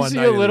 And when they're you one see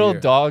night a of the little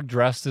year. dog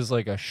dressed as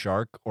like a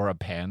shark or a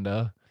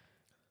panda,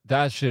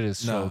 that shit is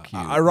so No,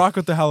 cute. I rock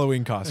with the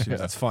Halloween costumes.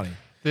 Yeah. It's funny.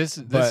 this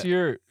but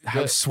year,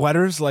 Have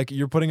sweaters like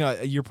you're putting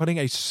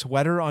a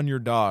sweater on your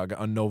dog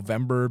on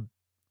November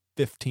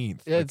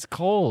 15th. it's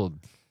cold.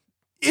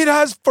 It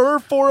has fur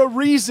for a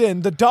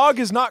reason. The dog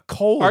is not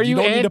cold. Are you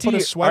don't anti? need to put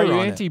a sweater are you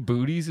on anti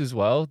booties as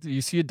well? Do you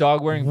see a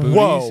dog wearing it. booties?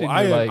 Whoa! and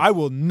I you're like, I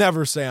will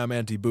never say I'm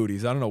anti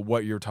booties. I don't know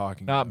what you're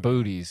talking not about.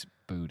 booties.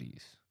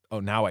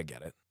 Oh, now I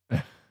get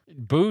it.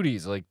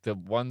 Booties, like the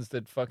ones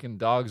that fucking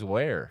dogs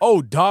wear.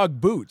 Oh, dog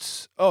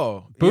boots.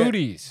 Oh, yeah.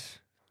 Booties.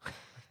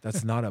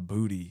 That's not a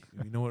booty.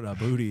 You know what a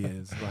booty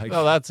is? Like,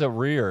 No, that's a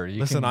rear.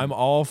 You listen, can- I'm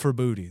all for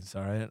booties.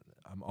 All right,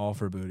 I'm all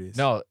for booties.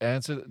 No,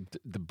 answer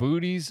the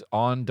booties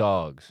on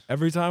dogs.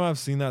 Every time I've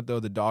seen that though,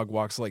 the dog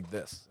walks like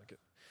this. Like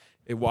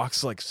it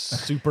walks like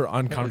super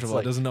uncomfortable.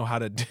 like- It doesn't know how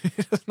to do.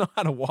 It doesn't know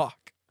how to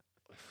walk.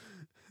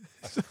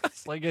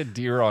 It's like a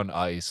deer on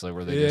ice, like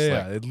where they Yeah, just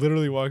yeah, like it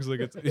literally walks like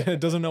it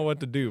doesn't know what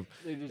to do.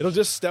 It'll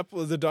just step.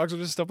 The dogs will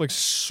just step like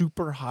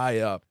super high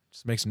up.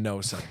 Just makes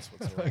no sense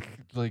whatsoever.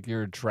 like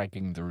you're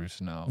trekking through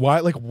snow. Why?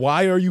 Like,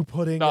 why are you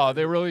putting? No,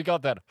 they really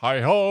got that hi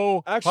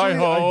ho. Actually, hi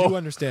ho. I do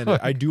understand it.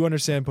 I do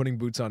understand putting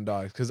boots on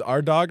dogs because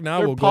our dog now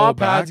Their will paw go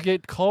pads back.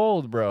 get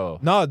cold, bro.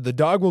 No, the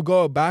dog will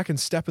go back and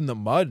step in the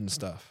mud and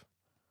stuff.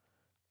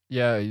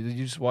 Yeah, you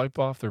just wipe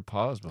off their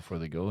paws before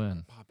they go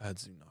in. Paw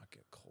pads do not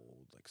get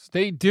cold. Like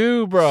They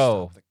do,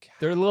 bro. stop the cat.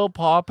 They're little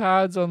paw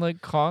pads on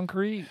like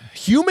concrete.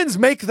 Humans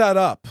make that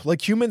up.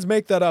 Like humans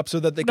make that up so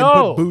that they can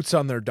No. put boots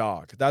on their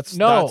dog. That's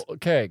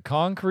Okay,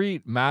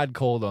 concrete, mad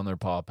cold on their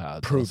paw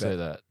pads. Prove I'll say it.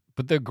 that.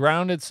 But the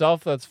ground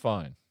itself, that's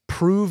fine.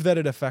 prove that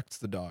it affects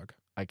the dog.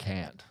 I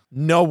can't.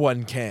 No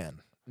one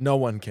can. No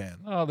one can.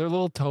 Oh, they're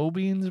little toe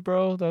beans,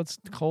 bro. That's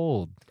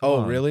cold. Come Oh,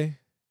 on. really?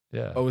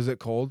 Yeah. Oh, is it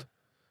cold?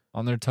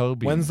 On their toe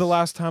beans. When's the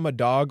last time a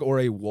dog or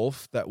a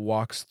wolf that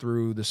walks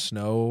through the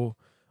snow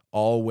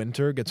all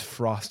winter gets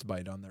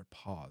frostbite on their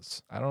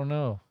paws? I don't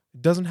know.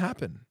 It doesn't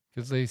happen.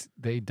 Because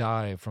they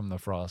die from the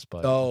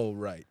frostbite. Oh,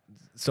 right.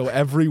 So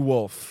every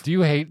wolf. Do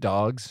you hate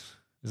dogs?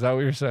 Is that what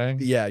you're saying?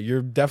 Yeah,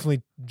 you're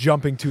definitely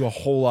jumping to a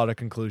whole lot of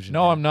conclusions.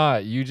 No, I'm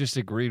not. You just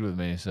agreed with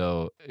me.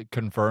 So it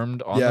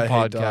confirmed on the I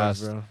hate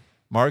dogs, podcast. bro.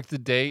 Mark the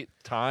date,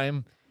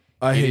 time.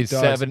 I It hate is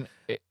dogs. 7.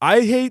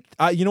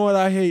 You know what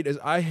I hate is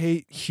I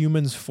hate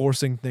humans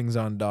forcing things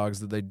on dogs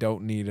that they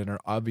don't need and are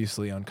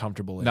obviously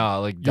uncomfortable in.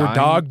 No, like Your dying,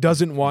 dog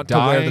doesn't want to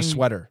wear the dying-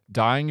 sweater.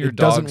 dyeing your It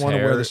doesn't dog's wanna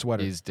hair wear the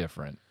sweater. is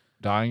different.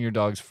 Dyeing your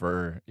dog's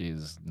fur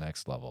is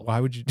next level. Why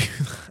would you do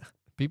that?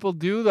 People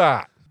do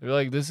that. They're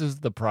like, this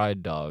is the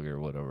pride dog or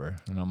whatever.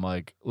 And I'm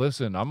like,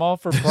 listen, I'm all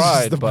for This is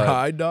pride, the but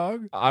pride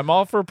dog? I'm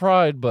all for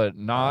pride, but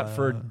not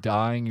for Uh,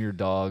 dyeing your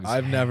dog's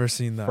I've never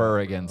seen that. fur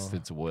bro. against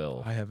its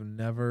will. I have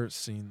never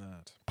seen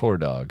that. Poor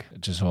dog.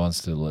 It just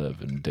wants to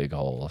live and dig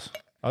holes.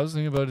 I was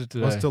thinking about it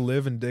today. Wants to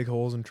live and dig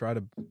holes and try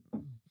to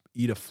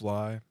eat a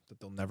fly that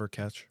they'll never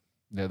catch.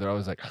 Yeah, they're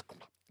always like,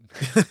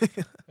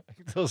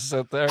 they'll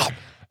sit there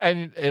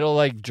and it'll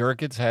like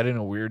jerk its head in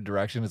a weird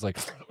direction. It's like,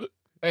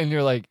 and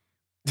you're like,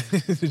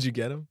 Did you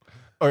get him?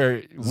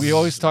 or we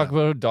always talk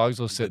about how dogs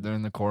will sit there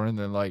in the corner and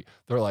then like,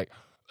 they're like,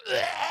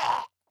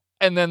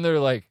 and then they're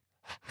like,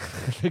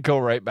 they go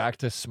right back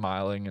to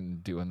smiling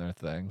and doing their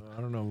thing. I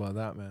don't know about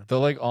that, man.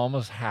 They'll like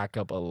almost hack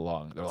up a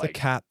lung. They're It's like, a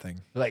cat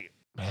thing. like,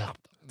 It's a-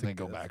 they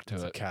go back to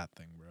it's it. a cat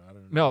thing, bro. I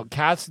don't know. No,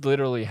 cats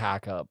literally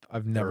hack up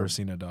I've never their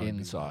seen a dog do that.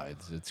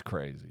 insides. It's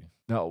crazy.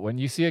 No, when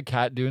you see a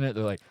cat doing it,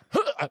 they're like,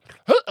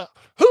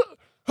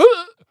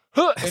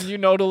 and you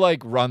know to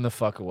like run the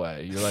fuck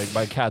away. You're like,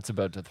 my cat's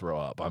about to throw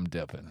up. I'm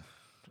dipping.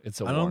 It's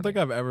a I don't think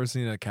warning. I've ever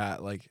seen a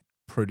cat like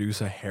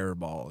produce a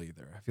hairball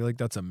either. I feel like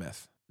that's a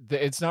myth.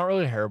 It's not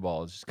really a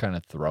hairball. It's just kind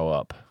of throw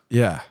up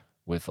Yeah.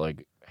 with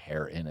like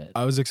hair in it.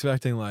 I was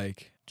expecting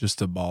like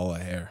just a ball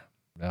of hair.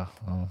 Yeah,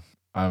 well,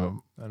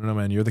 I'm I don't know,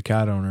 man. You're the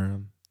cat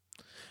owner.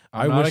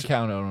 I not wish- a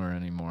cat owner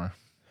anymore.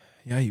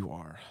 Yeah, you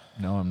are.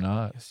 No, I'm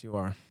not. Yes, you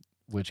are.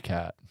 Which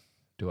cat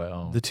do I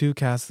own? The two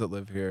cats that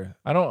live here.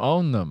 I don't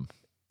own them.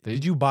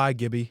 Did you buy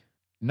Gibby?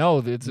 No,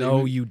 it's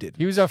No, you didn't.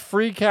 he was a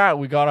free cat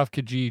we got off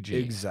Kijiji.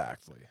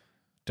 Exactly.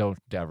 Don't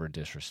ever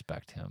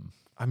disrespect him.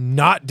 I'm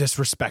not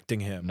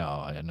disrespecting him. No,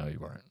 I know you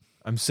weren't.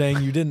 I'm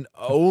saying you didn't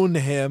own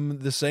him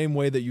the same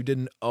way that you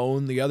didn't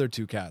own the other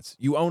two cats.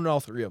 You own all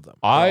three of them.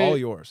 They're all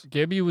yours.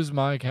 Gibby was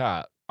my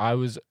cat. I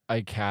was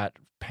a cat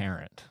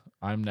parent.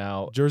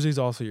 Jersey's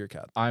also your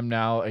cat. I'm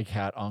now a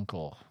cat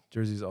uncle.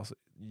 Jersey's also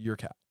your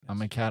cat.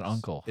 I'm a cat Yes.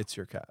 uncle. It's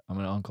your cat. I'm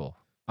an uncle.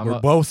 We're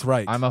both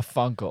right. I'm a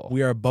funkle.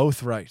 We are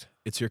both right.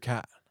 It's your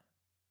cat.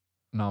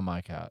 Not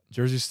my cat.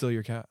 Jersey's still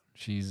your cat.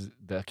 She's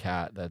the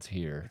cat that's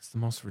here. It's the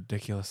most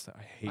ridiculous.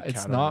 I hate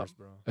It's cat not- owners,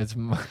 bro. It's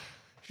my,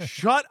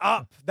 Shut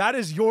up. That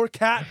is your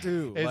cat,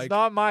 dude. it's Like,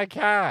 not my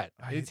cat.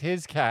 I- It's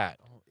his cat.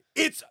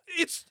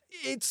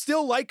 it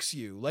still likes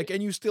you. Like,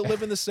 and you still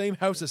live in the same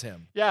house as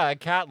him. Yeah, a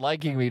cat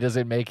liking me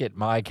doesn't make it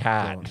my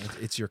cat.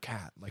 Dylan, it's your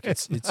cat. Like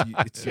it's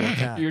your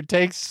cat. Your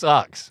take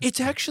sucks. It's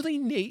actually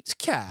Nate's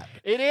cat.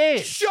 It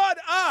is. Shut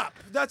up!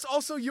 That's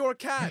also your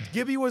cat.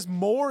 Gibby was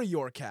more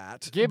your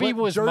cat. Gibby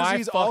but was my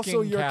Jersey's also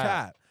fucking your cat.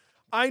 cat.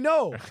 I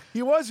know.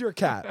 He was your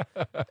cat.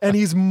 And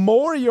he's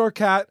more your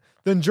cat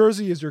than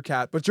Jersey is your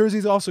cat, but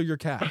Jersey's also your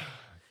cat.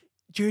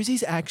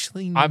 Jersey's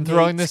actually I'm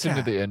throwing Nate's this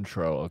into cat. the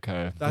intro,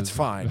 okay? That's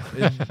fine.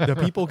 The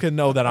people can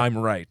know that I'm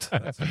right.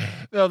 That's-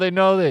 No, they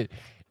know that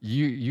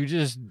you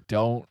just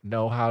don't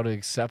know how to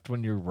accept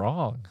when you're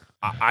wrong.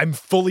 I'm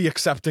fully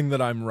accepting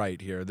that I'm right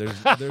here. There's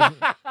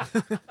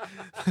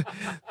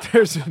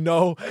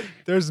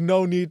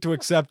no need to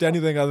accept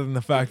anything other than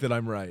the fact that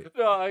I'm right.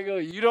 No, I go,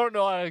 you don't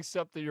know how to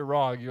accept that you're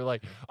wrong. You're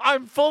like,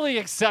 I'm fully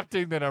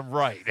accepting that I'm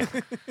right.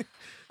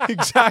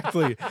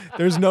 Exactly.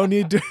 There's no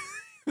need to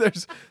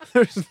there's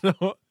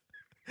no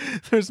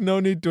There's no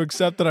need to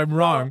accept that I'm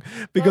wrong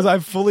because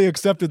I've fully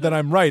accepted that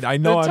I'm right. I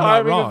know I'm not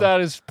timing wrong. of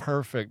that is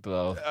perfect,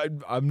 though.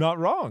 I'm not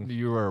wrong.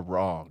 You are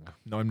wrong.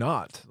 No, I'm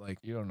not. Like,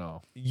 You don't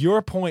know.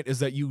 your point is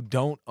that you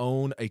don't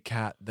own a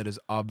cat that is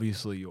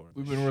obviously yours.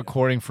 We've been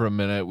recording for a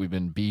minute. We've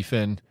been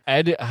beefing.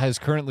 Ed has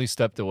currently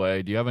stepped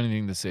away. Do you have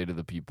anything to say to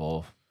the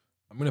people?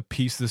 I'm going to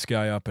piece this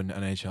guy up in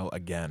NHL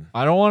again.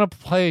 I don't want to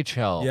play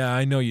Chell. Yeah,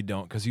 I know you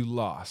don't because you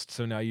lost.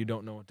 So now you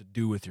don't know what to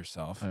do with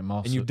yourself. I'm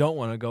also, And you don't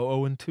want to go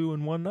 0-2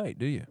 in one night,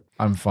 do you?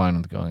 I'm fine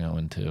with going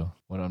 0-2.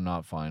 What I'm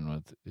not fine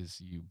with is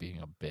you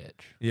being a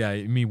bitch. Yeah,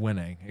 me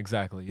winning.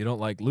 Exactly. You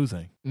don't like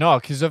losing. No,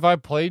 because if I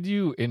played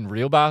you in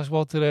real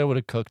basketball today, I would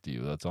have cooked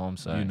you. That's all I'm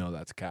saying. You know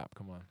that's cap.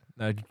 Come on.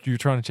 Now, you're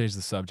trying to change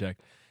the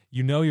subject.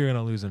 You know you're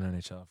going to lose in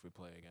NHL if we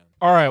play again.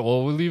 All right,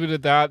 well, we'll leave it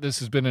at that. This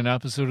has been an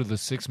episode of the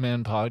Six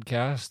Man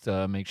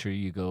Podcast. Make sure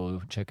you go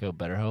check out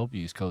BetterHelp.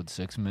 Use code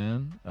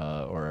SixMan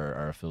or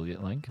our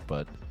affiliate link.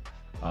 But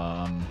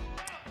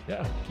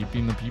yeah, keep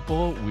being the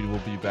people. We will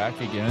be back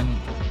again